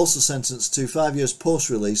also sentenced to 5 years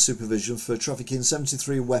post-release supervision for trafficking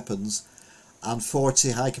 73 weapons and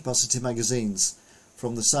 40 high-capacity magazines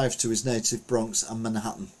from the south to his native Bronx and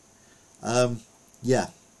Manhattan. Yeah,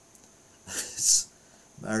 it's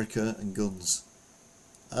America and guns.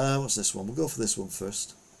 What's this one? We'll go for this one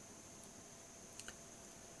first.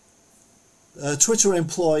 Twitter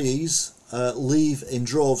employees leave in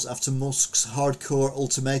droves after Musk's hardcore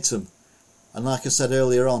ultimatum. And like I said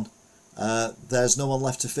earlier on, there's no one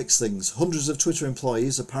left to fix things. Hundreds of Twitter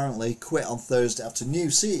employees apparently quit on Thursday after new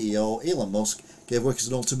CEO Elon Musk gave workers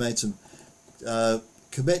an ultimatum.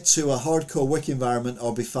 Commit to a hardcore work environment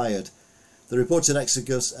or be fired. The reported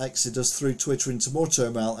exodus threw Twitter into more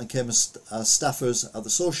turmoil and came as staffers at the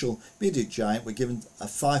social media giant were given a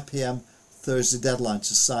 5 PM Thursday deadline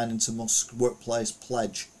to sign into Musk's workplace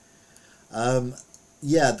pledge.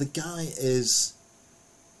 Yeah, the guy is...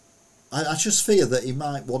 I just fear that he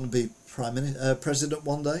might want to be president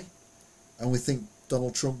one day, and we think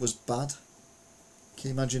Donald Trump was bad. Can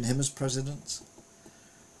you imagine him as president?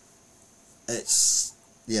 It's...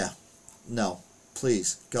 yeah. No.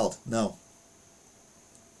 Please. God, no.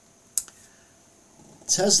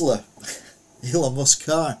 Tesla, Elon Musk's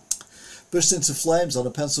car, burst into flames on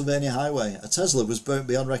a Pennsylvania highway. A Tesla was burnt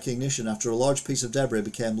beyond recognition after a large piece of debris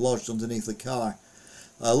became lodged underneath the car.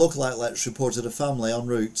 Local outlets reported a family en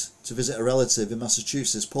route to visit a relative in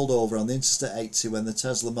Massachusetts pulled over on the Interstate 80 when the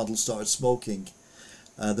Tesla model started smoking.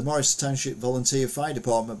 The Morris Township Volunteer Fire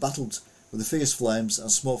Department battled with the fierce flames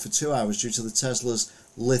and smoke for 2 hours due to the Tesla's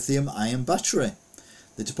lithium-ion battery.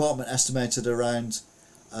 The department estimated around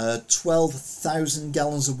 12,000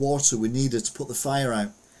 gallons of water were needed to put the fire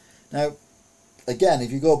out. Now, again,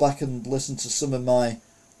 if you go back and listen to some of my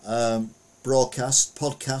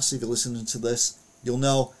podcasts, if you're listening to this, you'll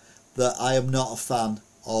know that I am not a fan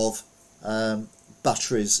of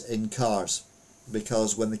batteries in cars,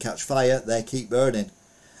 because when they catch fire, they keep burning,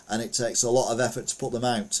 and it takes a lot of effort to put them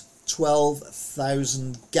out.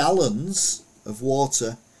 12,000 gallons of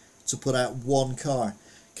water to put out one car.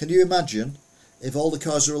 Can you imagine if all the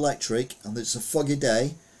cars are electric and it's a foggy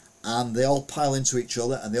day and they all pile into each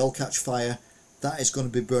other and they all catch fire? That is going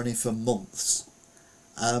to be burning for months.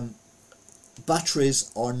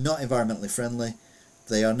 Batteries are not environmentally friendly.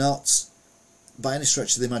 They are not, by any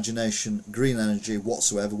stretch of the imagination, green energy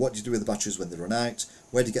whatsoever. What do you do with the batteries when they run out?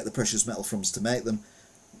 Where do you get the precious metal from to make them?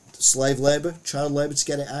 Slave labour, child labour to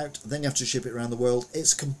get it out, then you have to ship it around the world.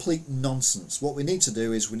 It's complete nonsense. What we need to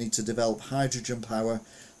do is we need to develop hydrogen power.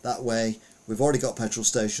 That way we've already got petrol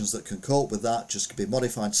stations that can cope with that, just be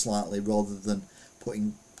modified slightly, rather than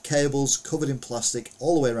putting cables covered in plastic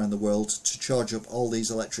all the way around the world to charge up all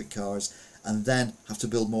these electric cars, and then have to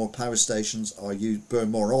build more power stations or you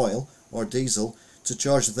burn more oil or diesel to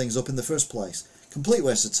charge the things up in the first place. Complete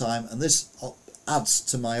waste of time, and this adds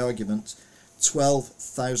to my argument.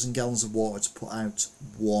 12,000 gallons of water to put out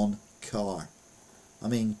one car. I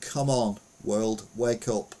mean, come on, world, wake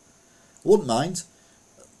up. I wouldn't mind.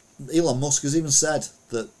 Elon Musk has even said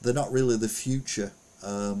that they're not really the future,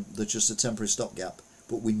 they're just a temporary stopgap.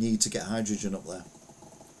 but we need to get hydrogen up there.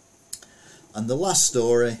 And the last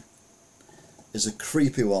story is a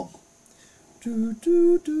creepy one. Do,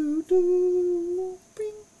 do, do, do,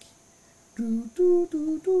 bink. Do, do,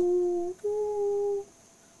 do, do, do.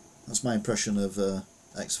 That's my impression of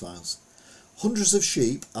X-Files. Hundreds of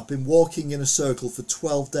sheep have been walking in a circle for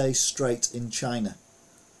 12 days straight in China.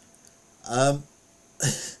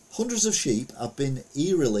 Hundreds of sheep have been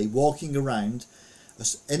eerily walking around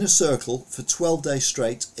in a circle for 12 days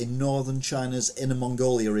straight in northern China's Inner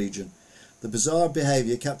Mongolia region. The bizarre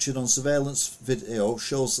behaviour captured on surveillance video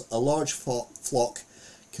shows a large flock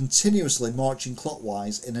continuously marching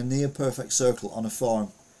clockwise in a near-perfect circle on a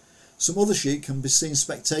farm. Some other sheep can be seen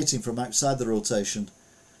spectating from outside the rotation,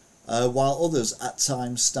 while others at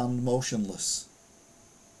times stand motionless.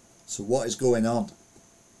 So what is going on?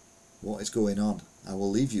 What is going on? I will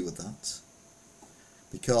leave you with that,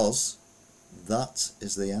 because that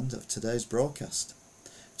is the end of today's broadcast.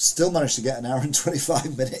 Still managed to get an hour and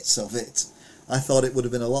 25 minutes of it. I thought it would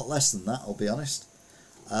have been a lot less than that, I'll be honest,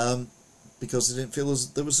 because I didn't feel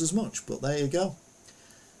there was as much, but there you go.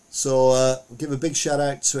 So give a big shout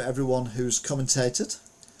out to everyone who's commentated.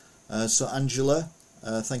 So Angela,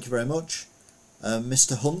 thank you very much.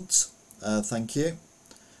 Mr. Hunt, thank you.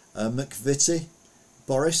 McVitie,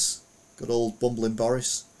 Boris, good old bumbling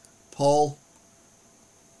Boris. Paul,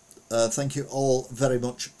 thank you all very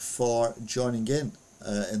much for joining in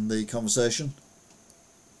the conversation.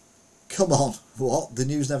 Come on, what? The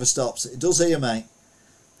news never stops. It does here, mate.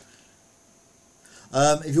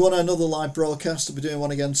 If you want another live broadcast, I'll be doing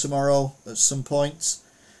one again tomorrow at some point.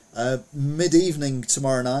 Mid-evening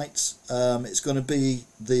tomorrow night. It's going to be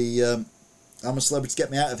the I'm a Celebrity,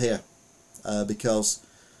 Get Me Out of Here. Because,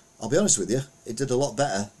 I'll be honest with you, it did a lot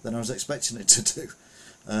better than I was expecting it to do.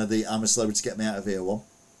 The I'm a Celebrity, Get Me Out of Here one.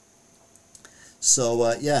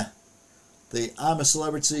 So, yeah. The I'm a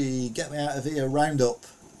Celebrity, Get Me Out of Here roundup.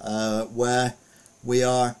 Where we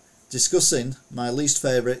are discussing my least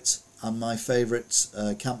favourite and my favourite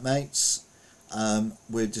campmates.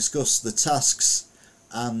 We've discussed the tasks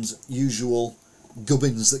and usual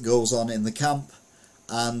gubbins that goes on in the camp,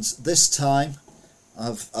 and this time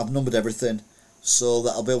I've numbered everything so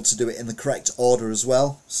that I'll be able to do it in the correct order as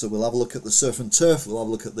well. So we'll have a look at the surf and turf, we'll have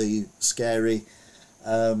a look at the scary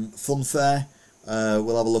fun fair,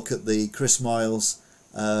 we'll have a look at the Chris Miles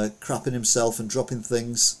crapping himself and dropping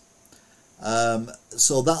things.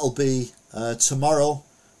 So that'll be tomorrow,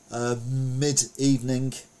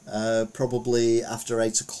 mid-evening, probably after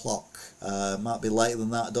 8 o'clock. Might be later than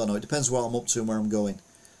that, I don't know. It depends what I'm up to and where I'm going.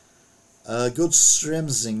 Good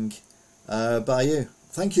streamsing by you.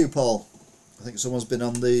 Thank you, Paul. I think someone's been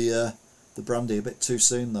on the brandy a bit too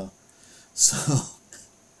soon though.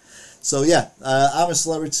 So yeah, I'm a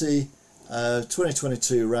Celebrity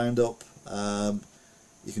 2022 roundup.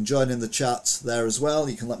 You can join in the chat there as well.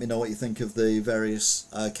 You can let me know what you think of the various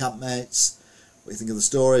campmates, what you think of the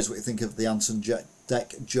stories, what you think of the Anton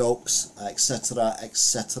Deck jokes, etc,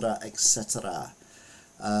 etc, etc.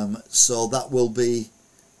 So that will be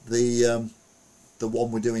the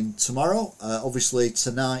one we're doing tomorrow. Obviously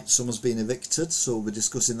tonight someone's been evicted, so we'll be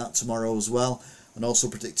discussing that tomorrow as well, and also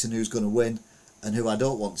predicting who's going to win and who I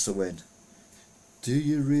don't want to win. Do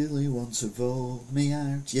you really want to vote me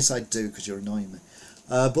out? Yes, I do, because you're annoying me.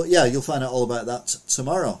 But yeah, you'll find out all about that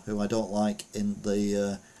tomorrow, who I don't like in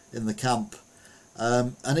the camp.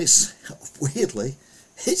 And it's, weirdly,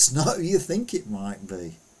 it's not who you think it might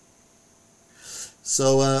be.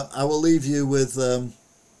 So I will leave you with the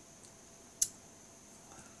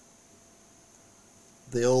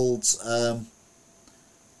old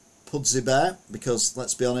Pudsey Bear, because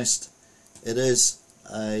let's be honest, it is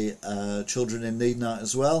a Children in Need night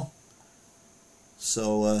as well.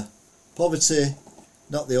 So poverty,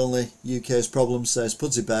 not the only UK's problem, says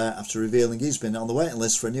Pudsey Bear after revealing he's been on the waiting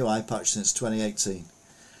list for a new eye patch since 2018.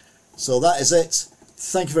 So that is it.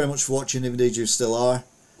 Thank you very much for watching, if indeed you still are.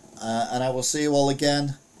 And I will see you all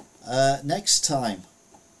again next time.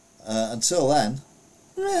 Until then,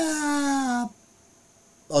 oh,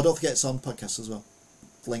 don't forget it's on podcast as well.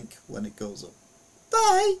 Link when it goes up.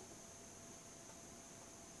 Bye!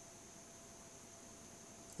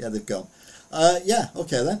 Yeah, they've gone. Yeah,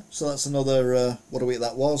 okay then. So that's another What a Week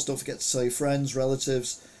That Was. Don't forget to tell your friends,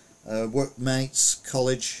 relatives, workmates,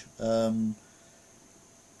 college,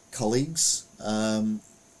 colleagues,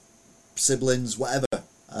 siblings, whatever.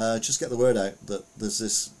 Just get the word out that there's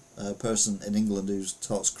this person in England who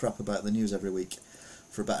talks crap about the news every week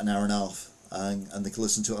for about an hour and a half, and they can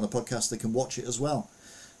listen to it on a podcast. They can watch it as well.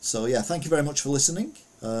 So yeah, thank you very much for listening,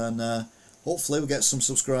 and hopefully we'll get some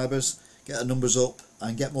subscribers, get our numbers up,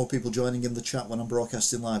 and get more people joining in the chat when I'm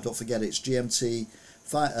broadcasting live. Don't forget, it's GMT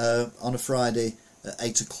on a Friday at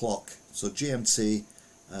 8 o'clock. So GMT,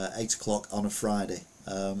 8 o'clock on a Friday.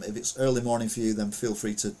 If it's early morning for you, then feel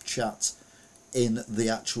free to chat in the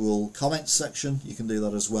actual comments section. You can do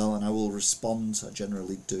that as well, and I will respond. I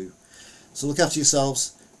generally do. So look after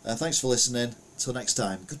yourselves. Thanks for listening. Until next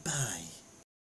time, goodbye.